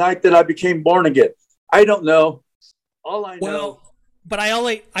night that I became born again. I don't know. All I know. But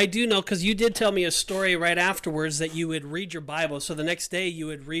I do know, because you did tell me a story right afterwards that you would read your Bible. So the next day you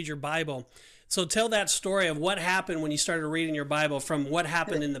would read your Bible. So tell that story of what happened when you started reading your Bible from what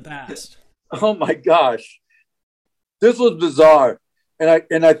happened in the past. Oh my gosh. This was bizarre.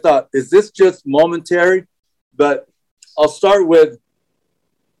 And I thought, is this just momentary? But I'll start with,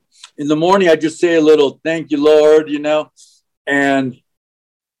 in the morning, I just say a little, thank you, Lord, and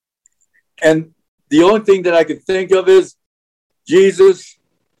the only thing that I could think of is, Jesus,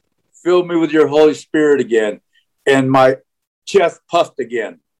 fill me with your Holy Spirit again. And my chest puffed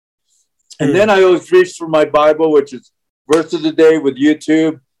again. And then I always reach for my Bible, which is Verse of the Day with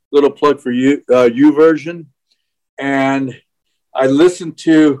YouTube, little plug for you, YouVersion. And I listen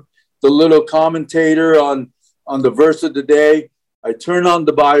to the little commentator on the Verse of the Day. I turn on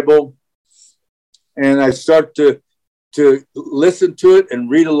the Bible and I start to listen to it and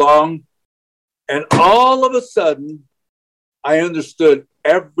read along. And all of a sudden, I understood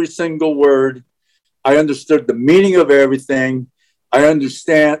every single word. I understood the meaning of everything. I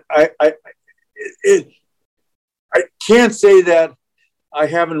understand. I can't say that I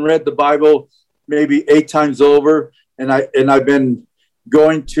haven't read the Bible maybe 8 times over, and I've been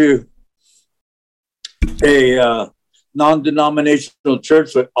going to a non-denominational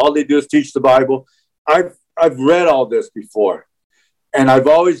church where all they do is teach the Bible. I've read all this before, and I've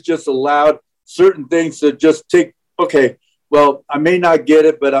always just allowed certain things to just take. Okay, well, I may not get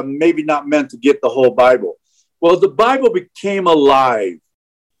it, but I'm maybe not meant to get the whole Bible. Well, the Bible became alive,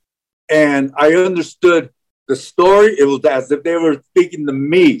 and I understood the story. It was as if they were speaking to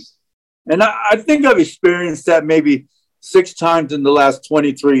me. And I think I've experienced that maybe 6 times in the last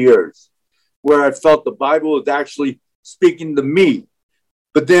 23 years, where I felt the Bible was actually speaking to me.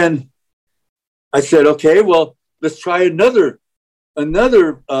 But then I said, okay, well, let's try another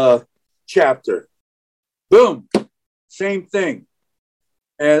chapter. Boom. Same thing.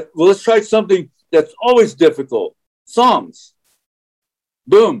 And well, let's try something that's always difficult. Psalms.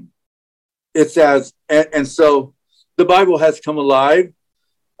 Boom. It says, and so the Bible has come alive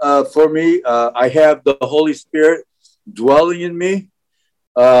for me. I have the Holy Spirit dwelling in me.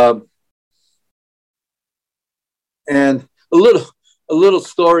 And a little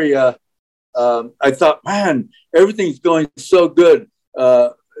story. I thought, man, everything's going so good.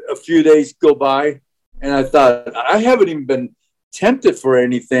 A few days go by, and I thought, I haven't even been tempted for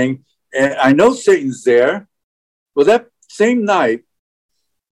anything, and I know Satan's there. Well, that same night,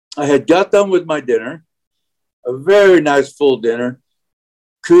 I had got done with my dinner, a very nice full dinner.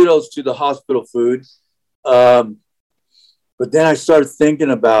 Kudos to the hospital food. But then I started thinking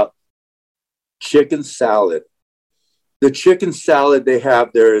about chicken salad. The chicken salad they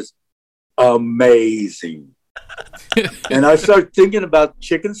have there is amazing. And I started thinking about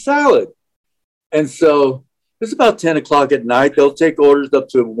chicken salad. And so It's about 10 o'clock at night. They'll take orders up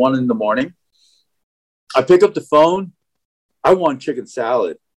to 1 in the morning. I pick up the phone. I want chicken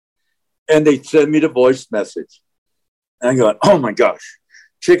salad. And they send me the voice message. And I go, oh my gosh,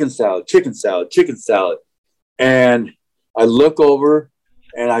 chicken salad, chicken salad, chicken salad. And I look over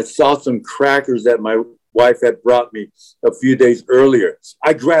and I saw some crackers that my wife had brought me a few days earlier.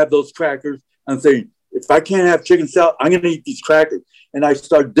 I grabbed those crackers and say, if I can't have chicken salad, I'm going to eat these crackers. And I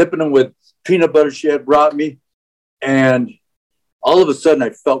start dipping them with peanut butter she had brought me. And all of a sudden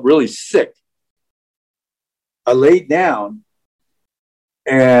I felt really sick. I laid down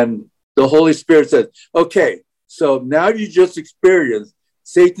and the Holy Spirit says, okay, so now you just experienced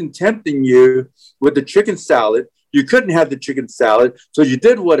Satan tempting you with the chicken salad. You couldn't have the chicken salad, so you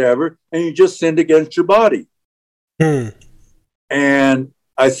did whatever, and you just sinned against your body. And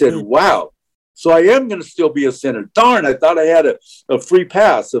I said, wow, so I am going to still be a sinner. Darn, I thought I had a free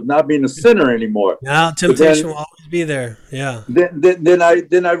pass of not being a sinner anymore. Now temptation will always be there. Yeah. Then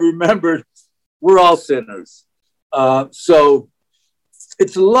I remembered we're all sinners. So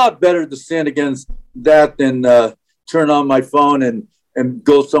it's a lot better to sin against that than turn on my phone and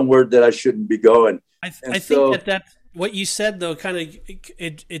go somewhere that I shouldn't be going. I think that what you said though kind of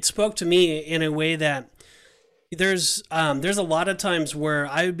it spoke to me in a way that there's a lot of times where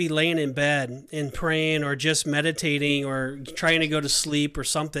I would be laying in bed and praying or just meditating or trying to go to sleep or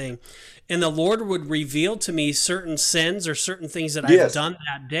something, and the Lord would reveal to me certain sins or certain things that I've done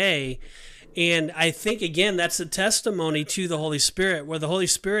that day. And I think, again, that's a testimony to the Holy Spirit, where the Holy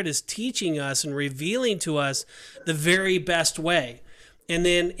Spirit is teaching us and revealing to us the very best way. And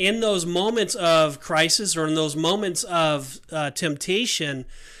then in those moments of crisis or in those moments of temptation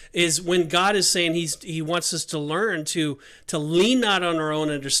is when God is saying he wants us to learn to lean not on our own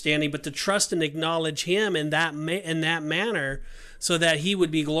understanding, but to trust and acknowledge him in that manner, so that he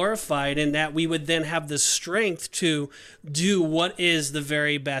would be glorified and that we would then have the strength to do what is the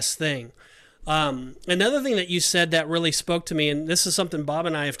very best thing. Another thing that you said that really spoke to me, and this is something Bob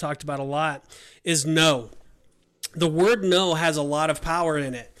and I have talked about a lot, is no. The word no has a lot of power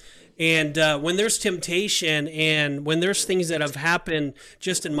in it. And when there's temptation and when there's things that have happened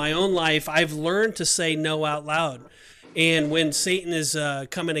just in my own life, I've learned to say no out loud. And when Satan is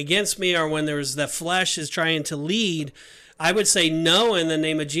coming against me, or when there's the flesh is trying to lead, I would say no in the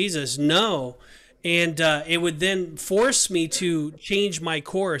name of Jesus, no. And it would then force me to change my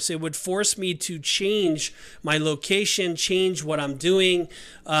course. It would force me to change my location, change what I'm doing,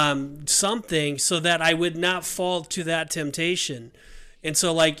 something, so that I would not fall to that temptation. And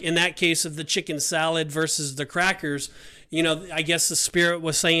so, like in that case of the chicken salad versus the crackers, I guess the Spirit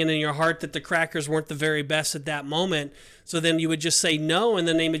was saying in your heart that the crackers weren't the very best at that moment. So then you would just say no in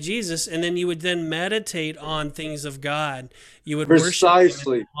the name of Jesus, and then you would then meditate on things of God. You would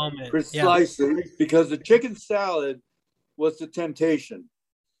precisely, worship because the chicken salad was the temptation.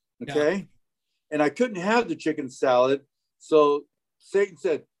 Okay, yeah. And I couldn't have the chicken salad, so Satan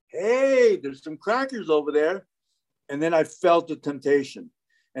said, "Hey, there's some crackers over there," and then I felt the temptation,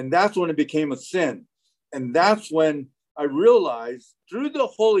 and that's when it became a sin, and that's when I realized through the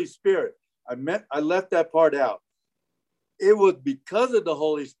Holy Spirit. I left that part out. It was because of the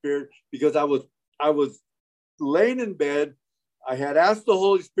Holy Spirit, because I was laying in bed. I had asked the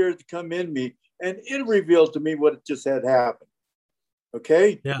Holy Spirit to come in me, and it revealed to me what just had happened.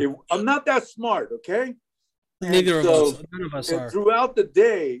 Okay? Yeah. I'm not that smart, okay? Neither of us. None of us are. Throughout the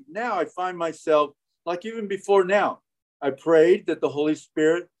day, now I find myself, like even before now, I prayed that the Holy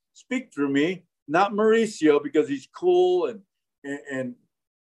Spirit speak through me, not Mauricio, because he's cool and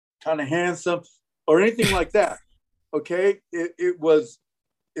kind of handsome or anything like that. Okay,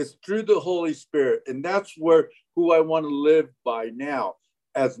 it's through the Holy Spirit, and that's who I want to live by now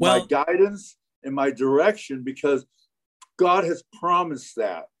as my guidance and my direction, because God has promised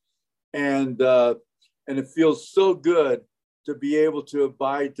that, and it feels so good to be able to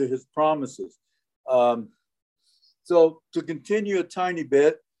abide to His promises. So to continue a tiny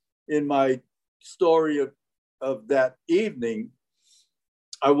bit in my story of that evening,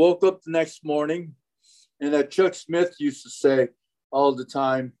 I woke up the next morning. And that Chuck Smith used to say all the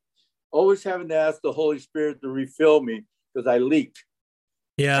time, always having to ask the Holy Spirit to refill me because I leak.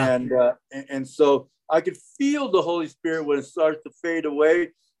 Yeah. And so I could feel the Holy Spirit when it starts to fade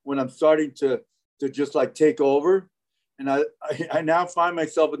away, when I'm starting to just like take over. And I now find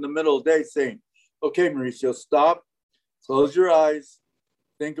myself in the middle of the day saying, okay, Mauricio, stop, close your eyes,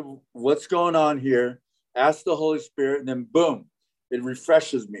 think of what's going on here, ask the Holy Spirit, and then boom, it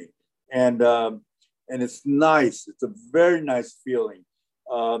refreshes me. And it's nice. It's a very nice feeling.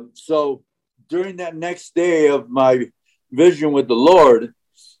 So during that next day of my vision with the Lord,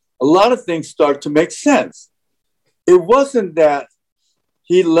 a lot of things start to make sense. it wasn't that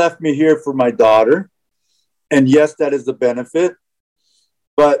he left me here for my daughter. And yes, that is the benefit.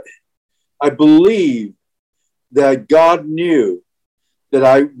 But I believe that God knew that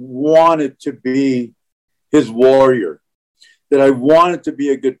I wanted to be his warrior, that I wanted to be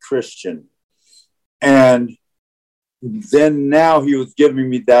a good Christian. And then now he was giving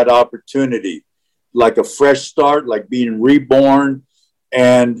me that opportunity, like a fresh start, like being reborn.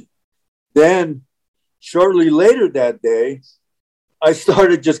 And then shortly later that day, I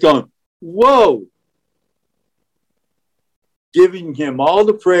started just going, whoa, giving him all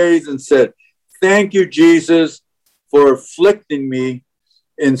the praise and said, thank you, Jesus, for afflicting me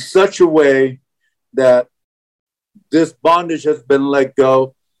in such a way that this bondage has been let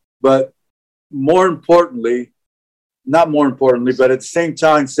go. But more importantly, not more importantly, but at the same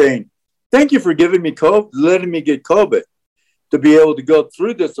time saying, thank you for giving me COVID, letting me get COVID to be able to go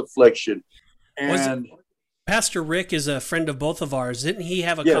through this affliction. And Pastor Rick is a friend of both of ours. Didn't he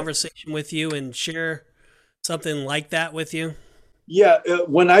have a conversation with you and share something like that with you? Yeah.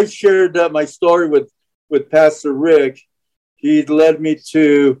 When I shared my story with Pastor Rick, he led me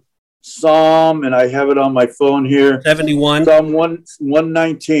to Psalm, and I have it on my phone here. 71. Psalm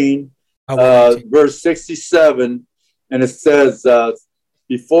 119, verse 67. And it says,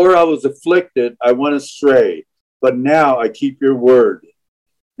 before I was afflicted, I went astray, but now I keep your word.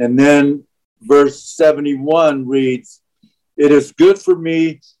 And then verse 71 reads, it is good for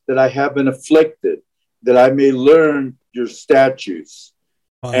me that I have been afflicted, that I may learn your statutes.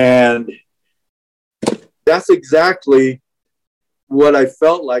 Wow. And that's exactly what I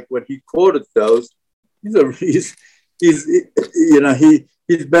felt like when he quoted those. He's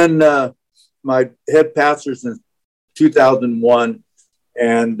been my head pastor since 2001,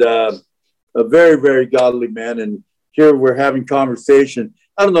 and a very, very godly man. And here we're having conversation.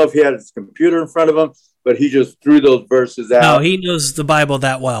 I don't know if he had his computer in front of him, but he just threw those verses out. No, he knows the Bible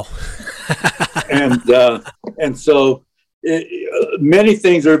that well. and so many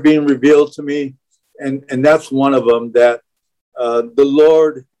things are being revealed to me, and that's one of them, that the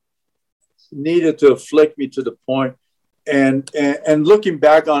Lord needed to afflict me to the point. And looking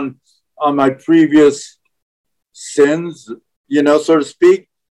back on my previous sins, so to speak,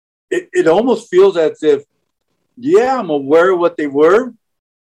 it almost feels as if, yeah, I'm aware of what they were,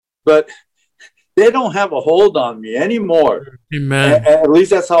 but they don't have a hold on me anymore. Amen. At least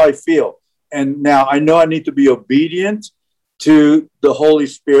that's how I feel. And now I know I need to be obedient to the Holy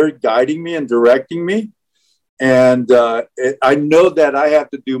Spirit guiding me and directing me. And I know that I have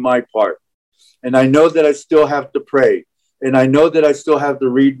to do my part. And I know that I still have to pray. And I know that I still have to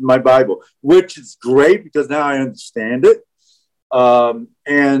read my Bible, which is great because now I understand it.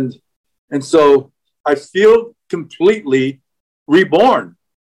 And so I feel completely reborn.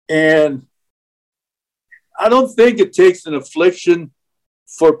 And I don't think it takes an affliction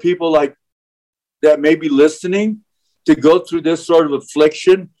for people like that may be listening to go through this sort of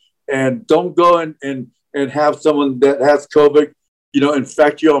affliction, and don't go and have someone that has COVID,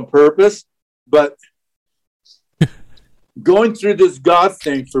 infect you on purpose. But going through this God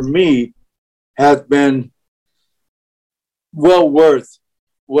thing for me has been well worth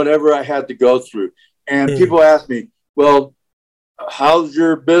whatever I had to go through. And people ask me, well, how's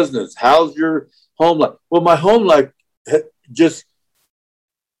your business? How's your home life? Well, my home life, just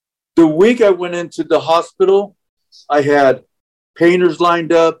the week I went into the hospital, I had painters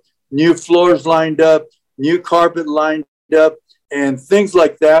lined up, new floors lined up, new carpet lined up, and things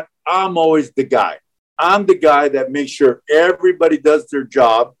like that. I'm always the guy. I'm the guy that makes sure everybody does their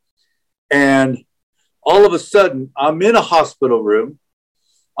job. And all of a sudden, I'm in a hospital room.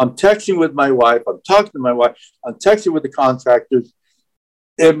 I'm texting with my wife. I'm talking to my wife. I'm texting with the contractors.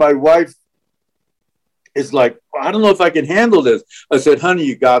 And my wife is like, I don't know if I can handle this. I said, honey,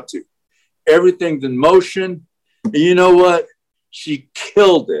 you got to. Everything's in motion. And you know what? She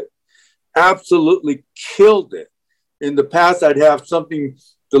killed it. Absolutely killed it. In the past, I'd have something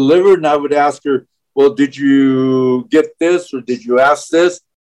delivered and I would ask her, well, did you get this or did you ask this?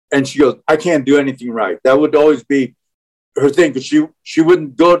 And she goes, I can't do anything right. That would always be her thing, because she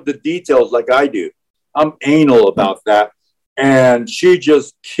wouldn't go to the details like I do. I'm anal about that. And she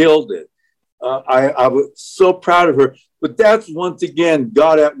just killed it. I was so proud of her. But that's, once again,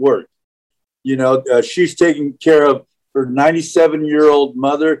 God at work. She's taking care of her 97-year-old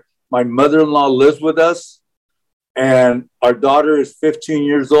mother. My mother-in-law lives with us. And our daughter is 15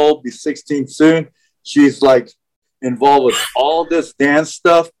 years old, be 16 soon. She's like involved with all this dance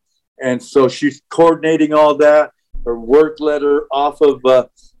stuff. And so she's coordinating all that. Her work let her off of.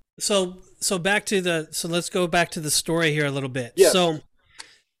 So let's go back to the story here a little bit. Yes. So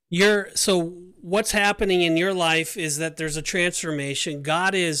So what's happening in your life is that there's a transformation.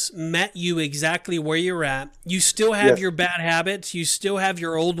 God has met you exactly where you're at. You still have Yes. your bad habits. You still have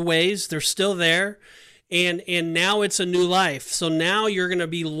your old ways. They're still there. And now it's a new life. So now you're going to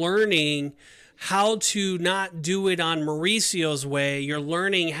be learning how to not do it on Mauricio's way. You're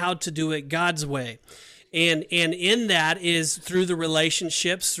learning how to do it God's way. And in that is through the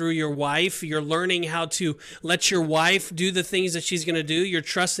relationships, through your wife. You're learning how to let your wife do the things that she's going to do. You're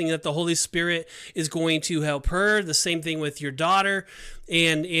trusting that the Holy Spirit is going to help her. The same thing with your daughter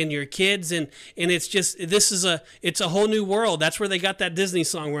and your kids. And it's just, it's a whole new world. That's where they got that Disney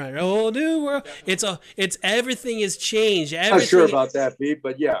song, right? A whole new world. It's everything has changed. Not sure about that, Pete,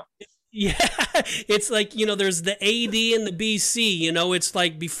 but yeah. Yeah, it's like, there's the AD and the BC, it's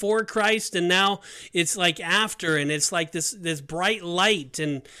like before Christ and now it's like after, and it's like this bright light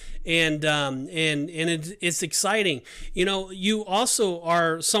and it's exciting. You also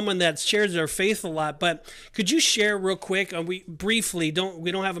are someone that shares their faith a lot, but could you share real quick, we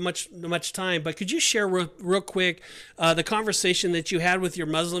don't have much time, but could you share real quick the conversation that you had with your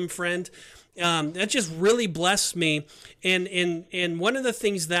Muslim friend? That just really blessed me. And one of the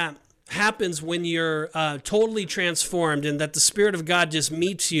things that happens when you're totally transformed and that the Spirit of God just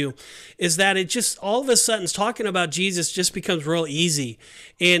meets you is that it just all of a sudden talking about Jesus just becomes real easy,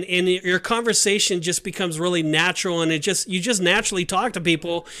 and your conversation just becomes really natural, and you just naturally talk to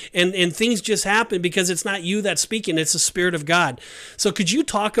people, and things just happen because it's not you that's speaking, it's the Spirit of God. So could you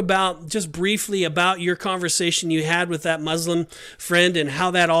talk about just briefly about your conversation you had with that Muslim friend and how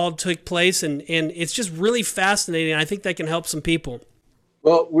that all took place, and it's just really fascinating. I think that can help some people.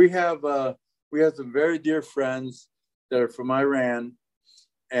 Well, we have some very dear friends that are from Iran,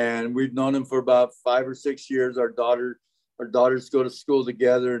 and we've known them for about 5 or 6 years. Our daughters go to school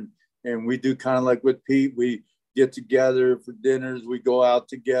together, and we do kind of like with Pete. We get together for dinners, we go out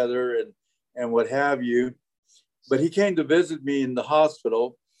together, and what have you. But he came to visit me in the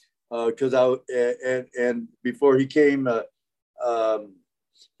hospital because and before he came,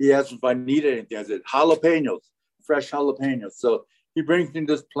 he asked if I needed anything. I said jalapenos, fresh jalapenos. So he brings me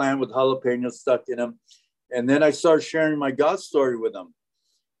this plant with jalapenos stuck in them. And then I start sharing my God story with him.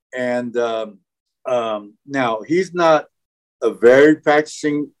 And now he's not a very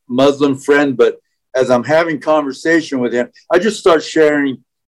practicing Muslim friend, but as I'm having conversation with him, I just start sharing,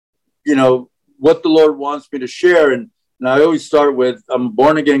 what the Lord wants me to share. And I always start with, I'm a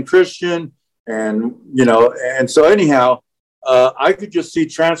born again Christian. And so anyhow, I could just see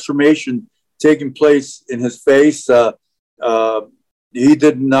transformation taking place in his face. He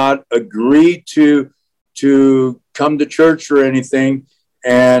did not agree to come to church or anything.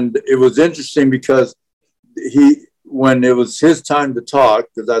 And it was interesting because when it was his time to talk,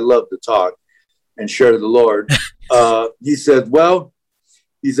 because I love to talk and share the Lord, he said,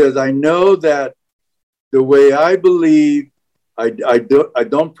 I know that the way I believe, I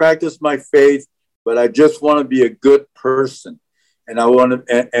don't practice my faith, but I just want to be a good person. And I want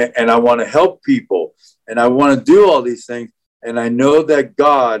to help people, and I want to do all these things. And I know that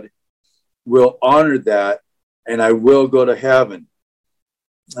God will honor that, and I will go to heaven.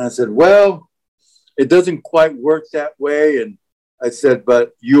 And I said, well, it doesn't quite work that way. And I said,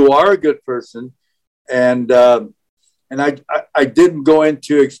 but you are a good person. And I didn't go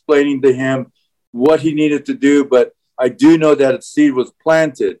into explaining to him what he needed to do, but I do know that a seed was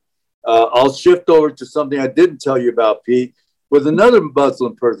planted. I'll shift over to something I didn't tell you about, Pete, with another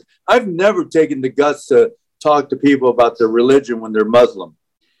Muslim person. I've never taken the guts to talk to people about their religion when they're Muslim.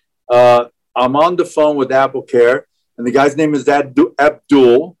 I'm on the phone with AppleCare, and the guy's name is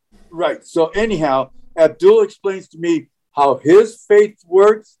Abdul. Right. So anyhow, Abdul explains to me how his faith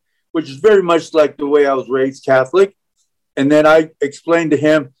works, which is very much like the way I was raised Catholic. And then I explained to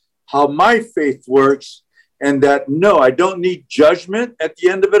him how my faith works, and that, no, I don't need judgment at the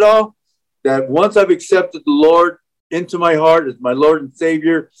end of it all, that once I've accepted the Lord into my heart as my Lord and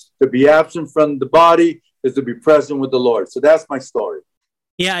Savior, to be absent from the body is to be present with the Lord. So that's my story.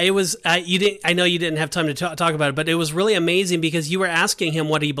 Yeah, it was. I know you didn't have time to talk about it, but it was really amazing because you were asking him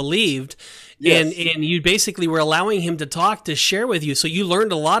what he believed, yes. and you basically were allowing him to talk, to share with you. So you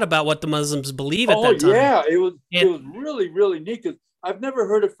learned a lot about what the Muslims believe at that time. Yeah, it was really, really neat because I've never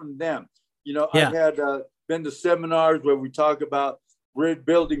heard it from them. I've had been to seminars where we talk about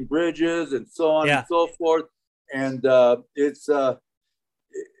building bridges and so on and so forth, and it's and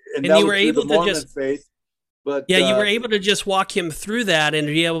you were able to just faith. But you were able to just walk him through that and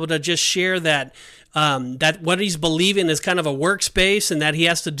be able to just share that that what he's believing is kind of a workspace, and that he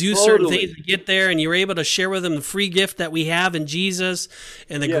has to do certain things to get there, and you're able to share with him the free gift that we have in Jesus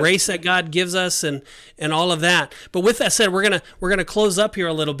and the grace that God gives us and all of that. But with that said, we're gonna close up here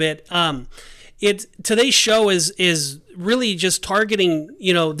a little bit. Today's show is really just targeting,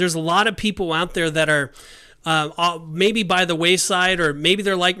 there's a lot of people out there that are maybe by the wayside, or maybe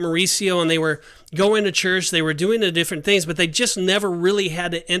they're like Mauricio and they were going to church, they were doing the different things, but they just never really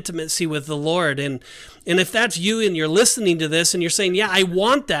had an intimacy with the Lord. And if that's you and you're listening to this and you're saying, yeah, I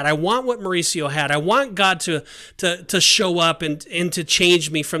want that. I want what Mauricio had. I want God to show up and to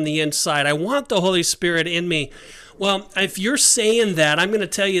change me from the inside. I want the Holy Spirit in me. Well, if you're saying that, I'm going to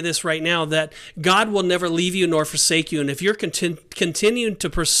tell you this right now, that God will never leave you nor forsake you. And if you're continuing to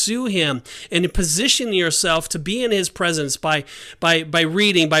pursue him and position yourself to be in his presence by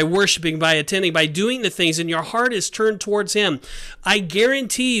reading, by worshiping, by attending, by doing the things, and your heart is turned towards him, I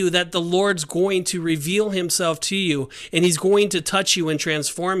guarantee you that the Lord's going to reveal himself to you, and he's going to touch you and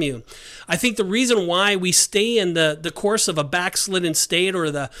transform you. I think the reason why we stay in the course of a backslidden state, or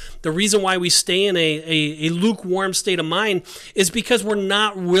the reason why we stay in a lukewarm state of mind, is because we're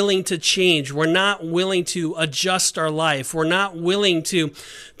not willing to change. We're not willing to adjust our life. We're not willing to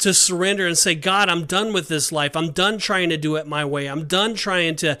surrender and say, God, I'm done with this life. I'm done trying to do it my way. I'm done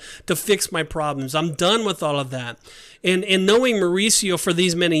trying to fix my problems. I'm done with all of that. And knowing Mauricio for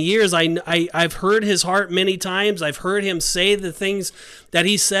these many years, I've heard his heart many times. I've heard him say the things that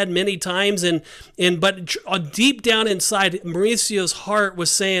he said many times. But deep down inside, Mauricio's heart was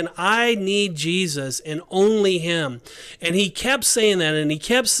saying, I need Jesus and only him. And he kept saying that, and he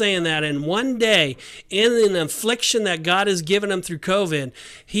kept saying that. And one day, in an affliction that God has given him through COVID,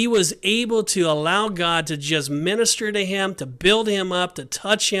 he was able to allow God to just minister to him, to build him up, to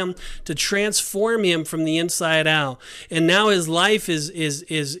touch him, to transform him from the inside out. And now his life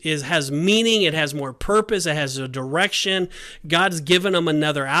has meaning. It has more purpose. It has a direction. God's given him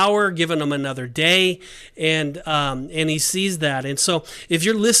another hour, given him another day, and he sees that. And so, if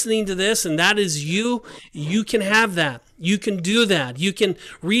you're listening to this and that is you, you can have that. You can do that. You can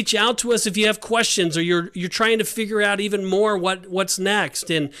reach out to us if you have questions, or you're trying to figure out even more what's next.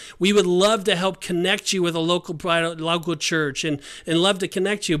 And we would love to help connect you with a local church and love to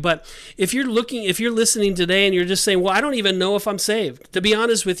connect you. But if you're listening today and you're just saying, well, I don't even know if I'm saved. To be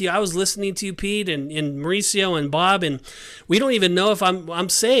honest with you, I was listening to you, Pete, and Mauricio and Bob, and we don't even know if I'm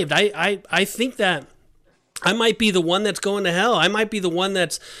saved. I think that I might be the one that's going to hell. I might be the one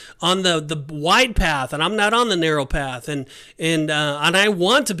that's on the wide path, and I'm not on the narrow path. And I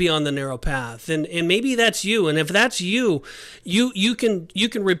want to be on the narrow path. And maybe that's you. And if that's you, you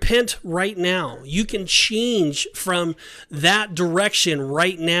can repent right now. You can change from that direction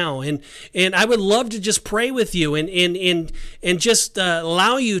right now. And I would love to just pray with you and just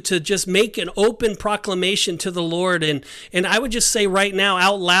allow you to just make an open proclamation to the Lord. And I would just say right now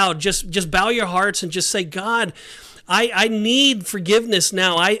out loud, just bow your hearts and just say, God, I need forgiveness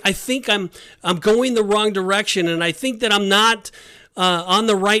now. I think I'm going the wrong direction, and I think that I'm not on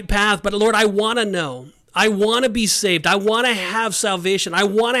the right path. But Lord, I want to know. I want to be saved. I want to have salvation. I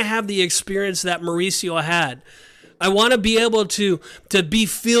want to have the experience that Mauricio had. I want to be able to be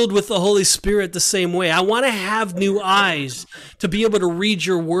filled with the Holy Spirit the same way. I want to have new eyes to be able to read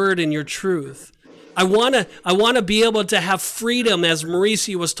your word and your truth. I want to be able to have freedom, as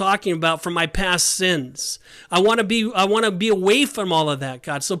Mauricio was talking about, from my past sins. I want to be away from all of that,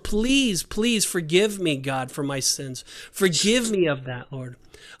 God. So please forgive me, God, for my sins. Forgive me of that, Lord.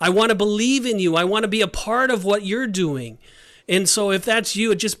 I want to believe in you. I want to be a part of what you're doing. And so if that's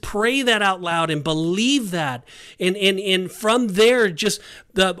you, just pray that out loud and believe that. And from there, just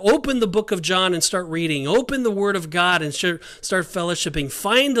open the book of John and start reading. Open the Word of God and start fellowshipping.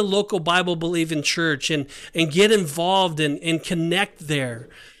 Find a local Bible-believing church and get involved and connect there.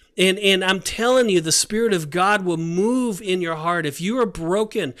 And I'm telling you, the Spirit of God will move in your heart. If you are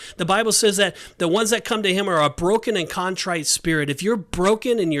broken, the Bible says that the ones that come to him are a broken and contrite spirit. If you're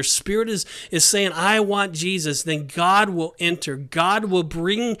broken and your spirit is saying, I want Jesus, then God will enter. God will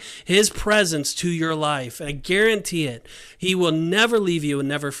bring his presence to your life. I guarantee it. He will never leave you and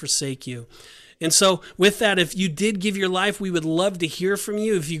never forsake you. And so with that, if you did give your life, we would love to hear from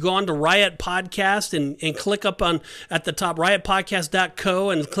you. If you go on to Riot Podcast and click up at the top, riotpodcast.co,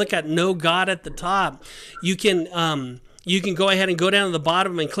 and click at Know God at the top, you can go ahead and go down to the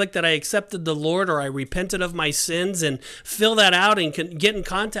bottom and click that I accepted the Lord, or I repented of my sins, and fill that out and get in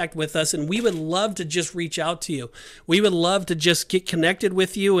contact with us. And we would love to just reach out to you. We would love to just get connected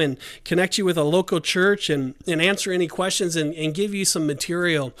with you and connect you with a local church and answer any questions and give you some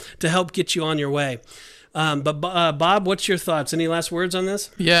material to help get you on your way. But Bob, what's your thoughts? Any last words on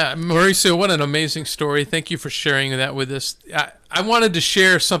this? Yeah, Mauricio, what an amazing story. Thank you for sharing that with us. I wanted to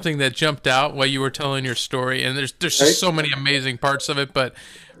share something that jumped out while you were telling your story, and there's just so many amazing parts of it, but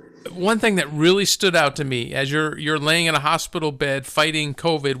one thing that really stood out to me as you're laying in a hospital bed fighting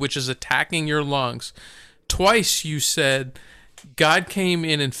COVID, which is attacking your lungs, twice you said God came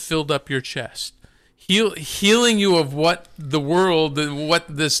in and filled up your chest, healing you of what the world, what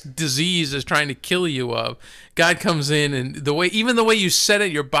this disease is trying to kill you of. God comes in, and even the way you said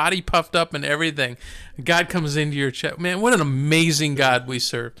it, your body puffed up and everything, God comes into your chest. Man, what an amazing God we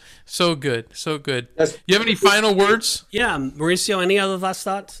serve. So good, so good. You have any final words? Yeah, Mauricio, any other last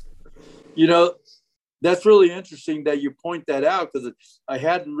thoughts? That's really interesting that you point that out, because I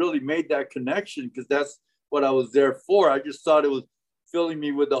hadn't really made that connection, because that's what I was there for. I just thought it was filling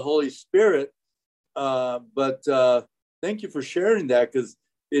me with the Holy Spirit. But thank you for sharing that, because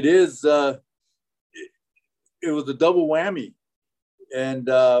it was a double whammy, and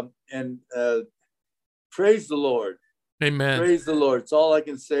praise the Lord. Amen. Praise the Lord. It's all I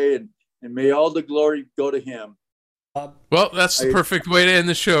can say, and may all the glory go to Him. Well, that's the perfect way to end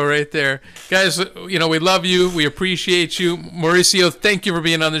the show right there. Guys, we love you. We appreciate you. Mauricio, thank you for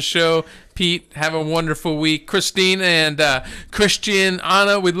being on the show. Pete, have a wonderful week. Christine and Christian,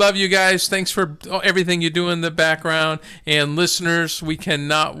 Anna, we love you guys. Thanks for everything you do in the background. And listeners, we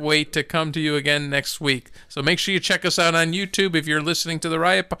cannot wait to come to you again next week. So make sure you check us out on YouTube if you're listening to the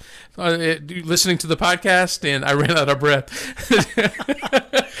listening to the podcast. And I ran out of breath.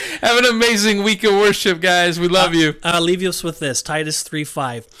 Have an amazing week of worship, guys. We love you. I'll leave us with this, Titus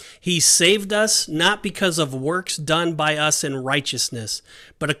 3:5. He saved us not because of works done by us in righteousness,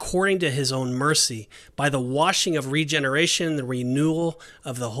 but according to His own mercy, by the washing of regeneration and the renewal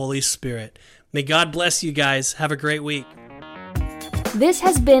of the Holy Spirit. May God bless you guys. Have a great week. This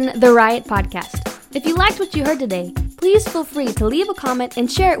has been the Riot Podcast. If you liked what you heard today, please feel free to leave a comment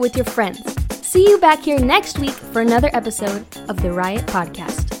and share it with your friends. See you back here next week for another episode of the Riot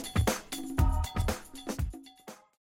Podcast.